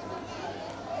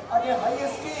at a high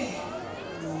esteem.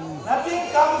 Nothing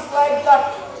comes like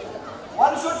that.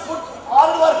 One should put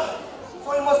hard work.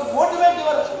 So you must motivate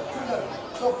your children.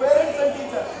 So parents and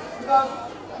teachers, because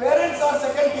parents are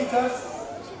second teachers,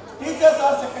 teachers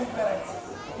are second parents.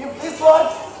 If this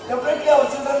works, definitely our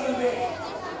children will be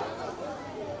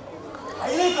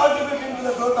highly contributing to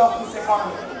the growth of this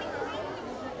economy.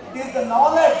 It is the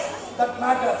knowledge that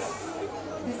matters.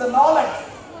 It is the knowledge,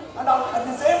 and at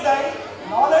the same time,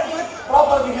 knowledge with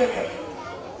proper behavior.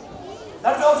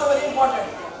 That is also very important.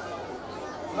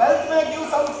 Wealth may give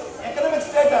some economic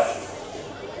status.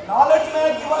 Knowledge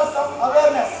may give us some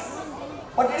awareness.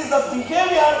 But it is the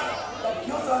behavior that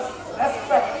gives us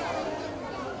respect.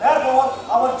 Therefore,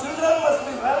 our children must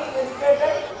be well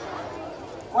educated,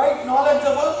 quite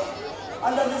knowledgeable,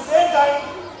 and at the same time,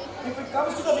 if it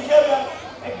comes to the behavior,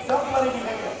 exemplary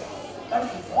behavior. That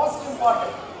is most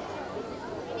important.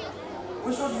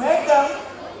 We should make them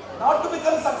not to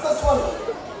become successful.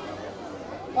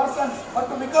 persons, but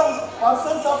to become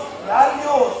persons of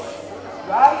values.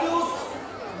 Values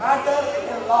matter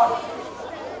a lot.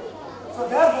 So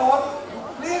therefore,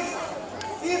 please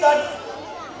see that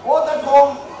both at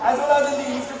home as well as in the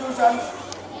institutions,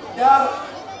 they are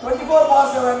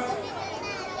 24/7.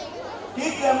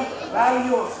 Teach them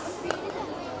values.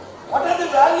 What are the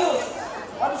values?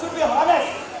 One should be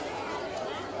honest.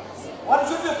 One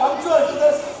should be punctual to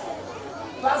their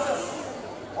classes.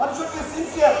 One should be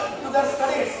sincere to their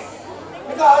studies.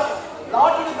 Because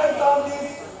lot depends on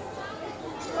these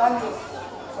values.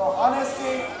 So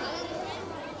honesty,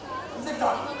 is it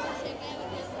not?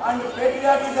 And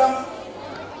patriotism,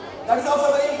 that is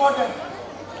also very important.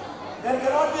 There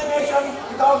cannot be a nation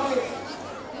without the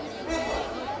people.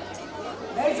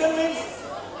 Nation means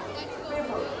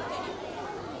people.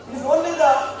 It is only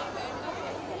the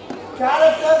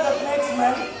character that makes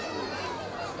men.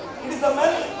 It is the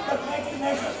men that makes the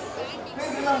nation.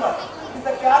 Please remember, it is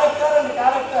the character and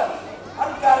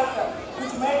character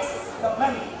which makes the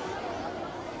men.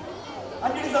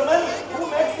 And it is the men who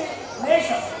makes the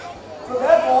nation. So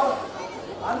therefore,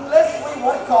 unless we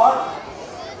work hard,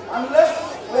 unless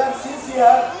we are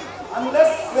sincere,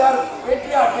 unless we are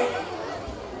patriotic,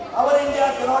 our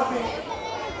India cannot be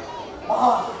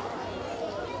Mahan.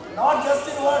 Not just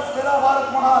in words, Mera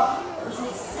Bharat Mahan. We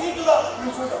should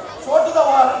show to the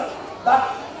world that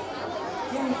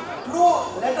in true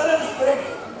letter and spirit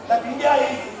that India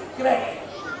is great.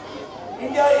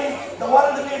 India is the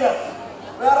world leader.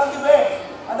 We are on the way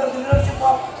under the leadership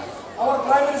of our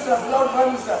Prime Minister, beloved Prime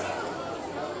Minister.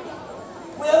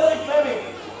 Whoever it may be,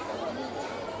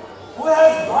 who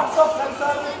has lots of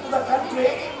concern to the country,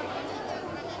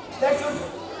 they should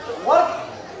work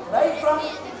right from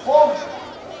home.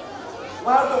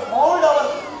 We have to mold our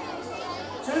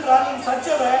children in such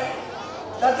a way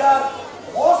that they are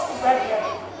most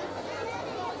patriotic.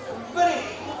 Very,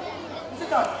 is it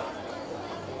not?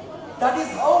 That is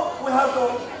how we have to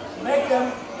make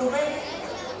them to be.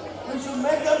 We should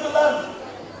make them to learn.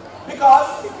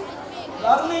 Because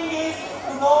learning is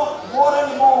to know more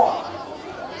and more.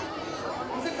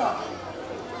 Is it not?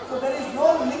 So there is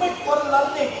no limit for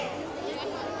learning.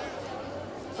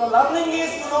 So learning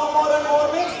is to know more and more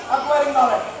means acquiring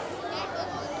knowledge.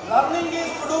 Learning is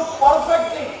to do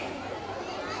perfectly.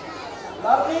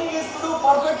 Learning is to do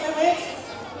perfectly means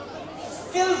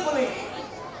skillfully.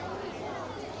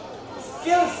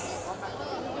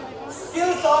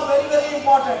 Skills are very, very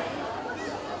important.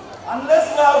 Unless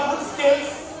we have good skills,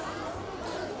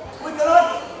 we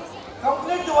cannot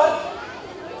complete the work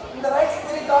in the right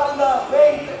spirit or in the way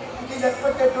it is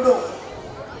expected to do.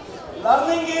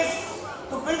 Learning is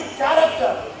to build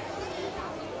character.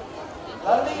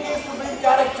 Learning is to build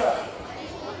character.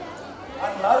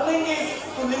 And learning is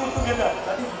to live together.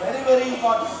 That is very, very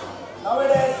important.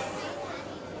 Nowadays,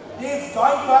 these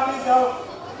joint families have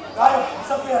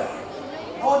disappeared.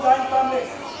 No joint families.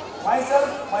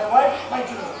 Myself, my wife, my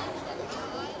children.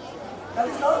 That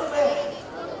is not the way.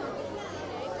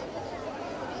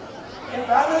 A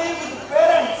family with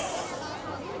parents,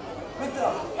 with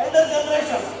elder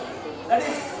generation, that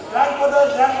is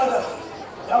grandmother,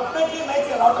 definitely makes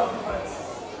a lot of difference.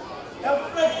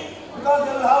 Definitely. Because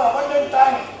they will have abundant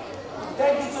time to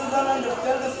take the children and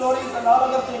tell the stories and all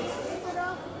other things.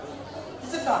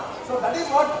 Is it not? So that is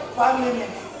what family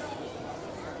means.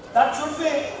 That should be,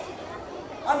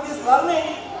 and this learning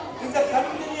is a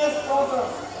continuous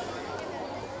process.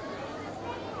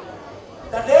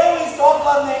 The day we stop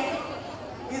learning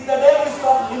is the day we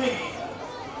stop living.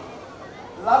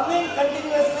 Learning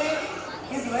continuously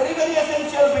is very, very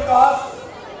essential because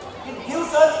it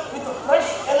gives us with fresh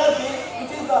energy,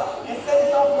 which is the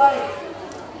essence of life.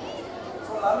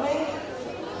 So learning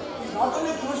is not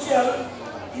only crucial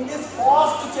in this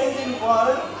fast changing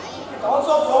world, it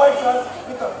also provides us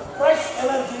with a fresh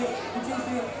energy, which is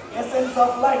the essence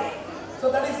of life.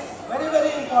 So that is very,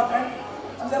 very important.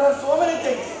 And there are so many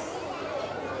things.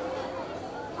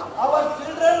 Our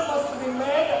children must be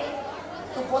made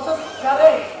to possess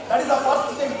courage. That is the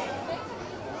first thing.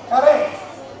 Courage.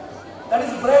 That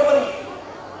is bravery.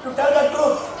 To tell the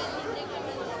truth.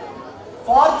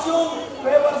 Fortune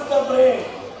favors the brave.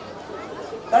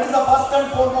 That is the first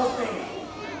and foremost thing.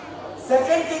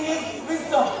 Second thing is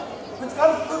wisdom, which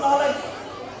comes through knowledge.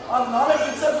 Or knowledge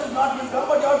itself is not wisdom,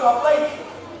 but you have to apply it.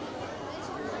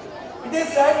 It is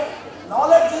said,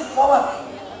 knowledge is power.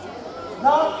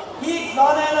 Now, he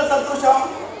jnanena sadrusham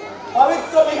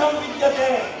pavitramiham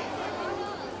vidyate.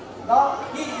 Now,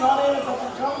 he jnanena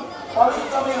sadrusham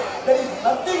pavitramiham. There is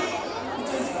nothing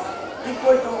which is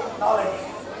equal to knowledge.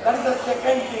 That is the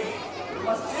second thing. You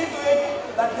must see to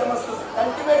it that they must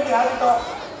cultivate the habit of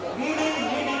reading.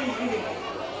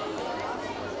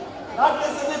 not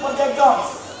necessarily for the exams,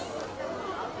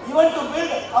 even to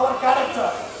build our character,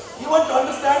 even to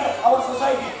understand our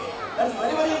society. That is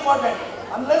very, very important.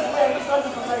 Unless we understand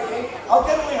the society, how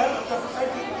can we help the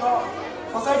society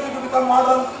to become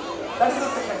modern? That is the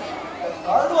second. The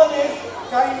third one is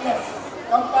kindness,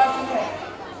 compassionate.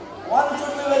 One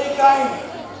should be very kind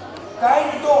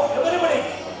to everybody.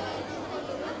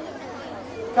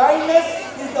 Kindness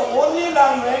is the only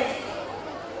language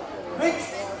which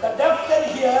the deaf can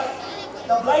hear,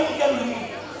 the blind can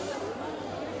read.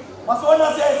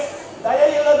 Basavana says, Daya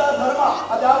illada dharma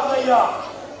adyavudayya.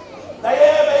 Daya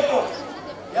beku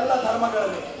ella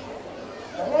dharmagalli.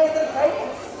 Daya is the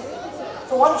kindness.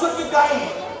 So one should be kind.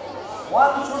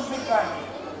 One should be kind.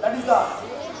 That is the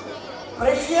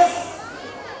precious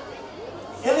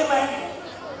element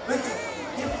which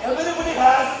if everybody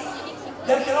has,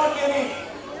 there cannot be any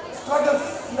struggles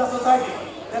in the society.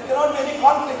 There cannot be any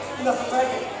conflicts in the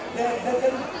society.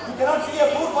 You cannot see a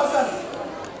poor person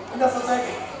in the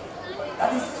society.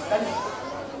 That is.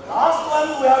 Last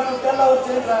one we have to tell our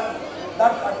children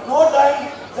that at no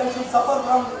time they should suffer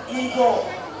from ego.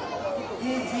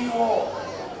 E-G-O.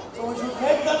 So we should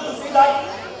make them to see that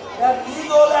they are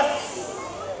egoless.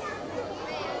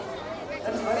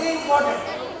 That is very important.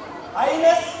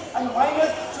 I-ness and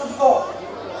minus should go.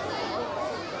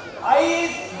 I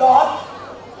is dark,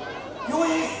 U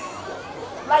is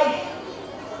light.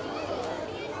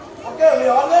 Okay, we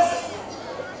always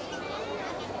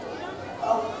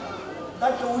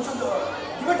that we should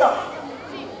give it up.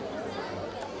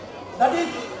 That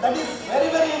is very,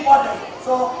 very important.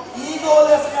 So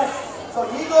egolessness. So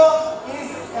ego is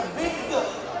a big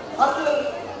hurdle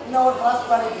in our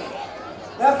prosperity.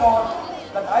 Therefore,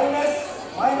 that I-ness,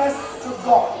 minus should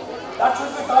go. That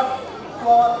should be taught to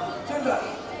our children.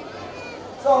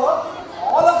 So,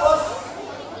 all of us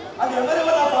and every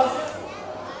one of us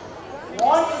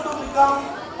want to become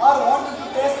or want to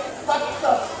taste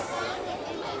success.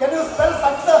 Can you spell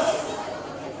success?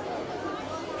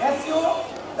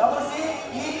 S-U-C-C-E-W-S.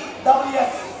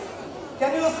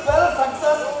 Can you spell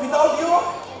success without you?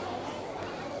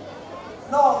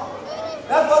 No.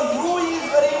 Therefore, you is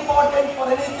very important for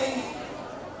anything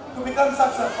to become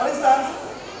success. For instance,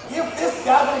 if this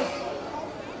gathering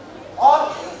or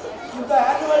if the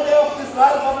annual day of this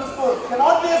Royal Public School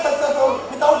cannot be a successful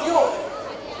without you,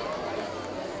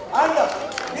 and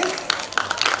this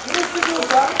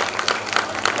institution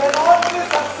cannot be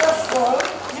successful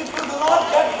if you do not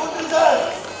get good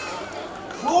results.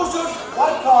 You should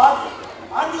work hard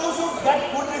and you should get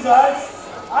good results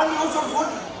and you should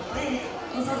bring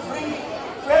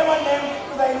fame and name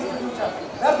to the institution.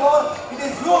 Therefore, it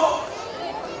is you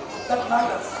that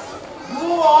matters. You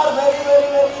are very, very,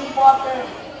 very important.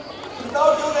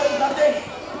 Without you, there is nothing.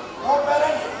 No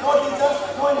parents, no teachers,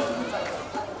 no institution.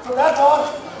 So therefore,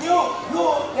 give you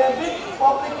a big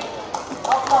public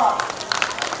applause.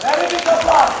 Very big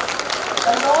applause.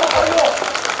 That is all for you.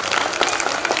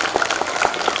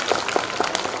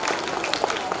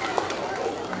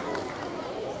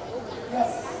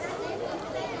 Yes.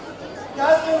 It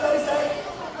has been very said.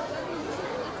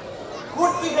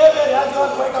 Good behavior, as you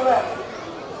are quite aware.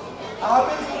 I have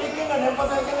been speaking and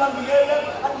emphasizing on behavior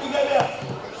and behavior.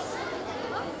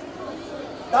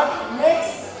 That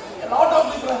makes a lot of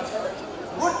difference.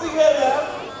 Good behavior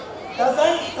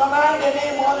doesn't command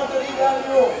any monetary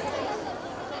value.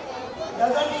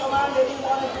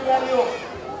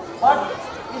 But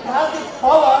it has the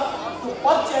power to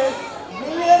purchase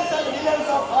millions and millions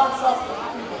of hearts of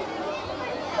people.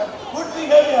 But good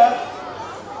behavior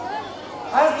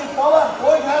has the power,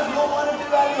 though it has no monetary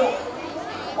value,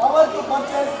 power to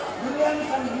purchase millions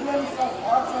and millions of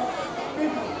hearts of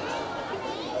people.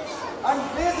 And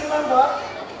please remember,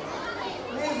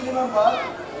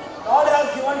 God has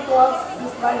given to us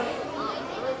this life.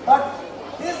 But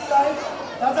this life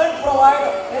doesn't provide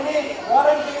any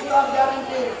warranties or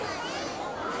guarantees.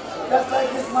 Just like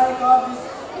this mic or this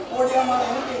podium or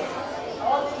anything.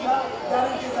 All these have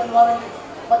guarantees and warranties.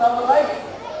 But our life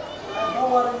has no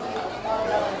warranty or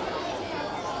guarantee.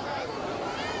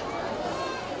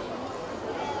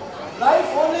 Life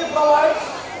only provides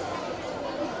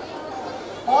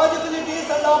possibilities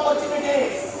and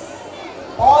opportunities.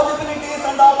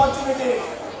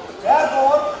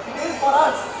 Therefore, it is for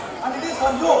us and it is for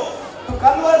you to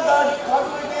convert that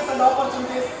possibilities and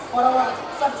opportunities for our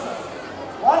success.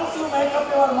 Once you make up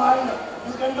your mind,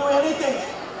 you can do anything.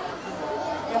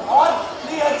 A heart,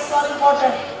 3 H's are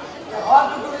important. A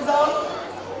heart to resolve,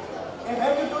 a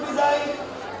head to design,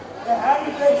 a hand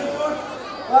to execute,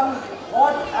 one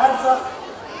what adds up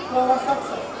to our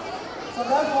success. So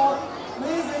therefore,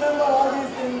 please remember all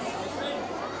these things.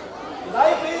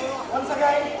 Life is, once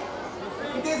again,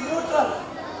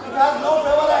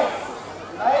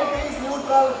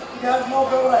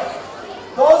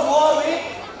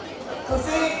 to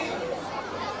see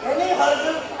any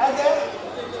hurdle as a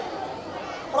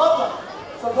problem.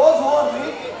 So those who are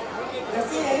weak, they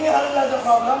see any hurdle as a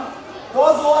problem.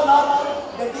 Those who are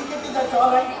normal, they think it is a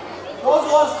challenge. Those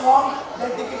who are strong, they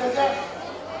think it as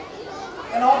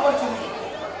an opportunity.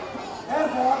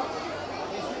 Therefore,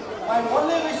 my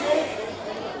only wish is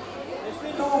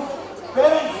to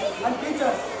parents and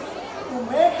teachers to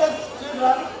make the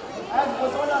children, as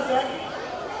Basavana said,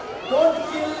 don't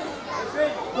kill,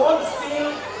 don't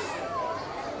steal,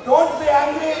 don't be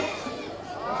angry,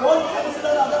 don't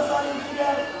consider others as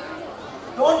inferior,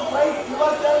 don't praise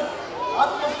yourself,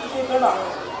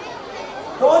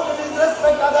 don't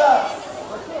disrespect others.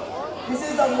 This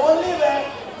is the only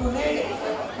way to lead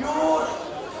pure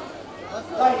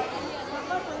life.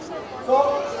 So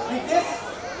with this,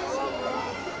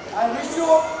 I wish you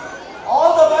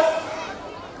all the best.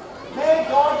 May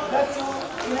God bless you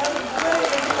in every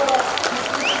area of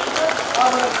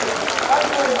our life.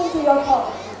 To your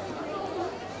call.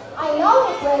 I now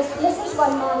request Mrs.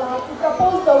 Vanmala to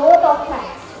propose the vote of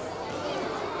thanks.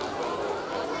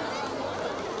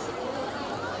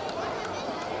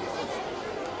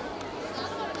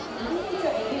 Thank you to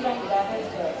everyone gathered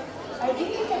here. I think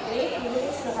it's a great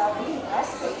privilege to have been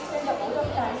asked to extend the vote of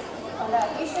thanks on the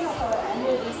occasion of our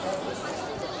annual day celebration.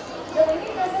 The very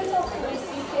presence of today's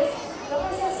chief guest,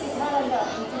 Professor Siddhananda,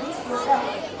 in today's program,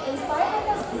 in spite of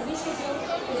his busy schedule,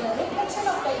 is a reflection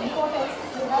of the importance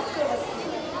you have to us.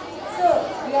 Sir,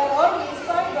 we are all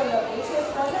inspired by your gracious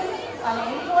presence and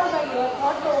enthralled by your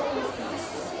thought-provoking speech.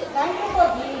 Thank you for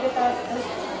being with us this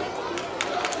evening.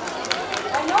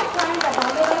 I now find the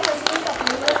Honorable President of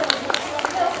Universal Educational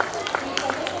Trust, Sri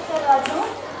Chandrasekhar Raju,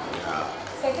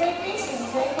 Secretary Sri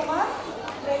Vijay Kumar,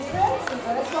 Treasurer Sri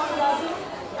Doreswamy Raju,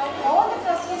 and all the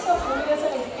trustees of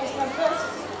Universal Educational Trust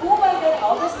who by their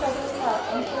august presence have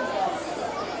encouraged us.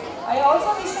 I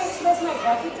also wish to express my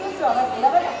gratitude to our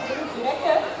beloved Academic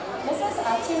Director, Mrs.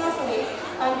 Archana Suresh,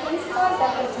 and Principal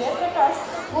Dr. Jayprakash,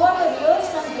 who are the real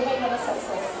strength behind our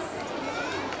success.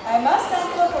 I must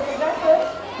thank our photographer,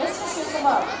 Mr.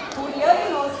 Shivkumar, who really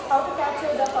knows how to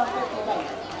capture the perfect moment.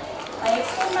 I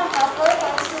extend my heartfelt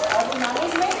thanks to all the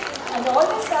management and all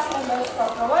the staff members for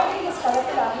providing this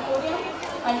colorful auditorium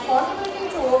and contributing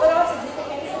to overall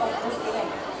significance of this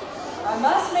event. I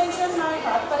must mention my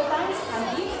heartfelt thanks and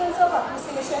deep sense of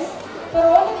appreciation for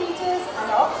all the teachers and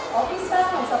office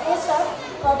staff and support staff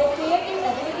for their creative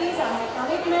abilities and their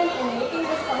commitment in making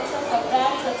this function a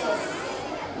grand success.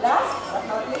 Last but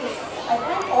not least, I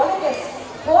thank all the guests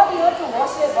who are here to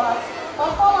watch their bards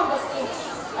perform on the stage,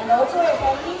 and also a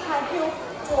hearty thank you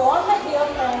to all my dear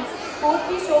friends who would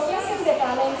be showcasing their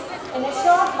talents in a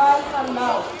short while from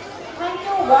now. Thank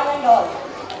you one and all.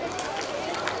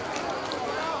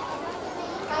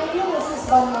 Thank you,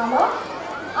 Mrs. Vanmala.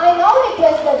 I now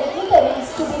request the dignitaries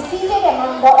to be seated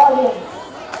among the audience.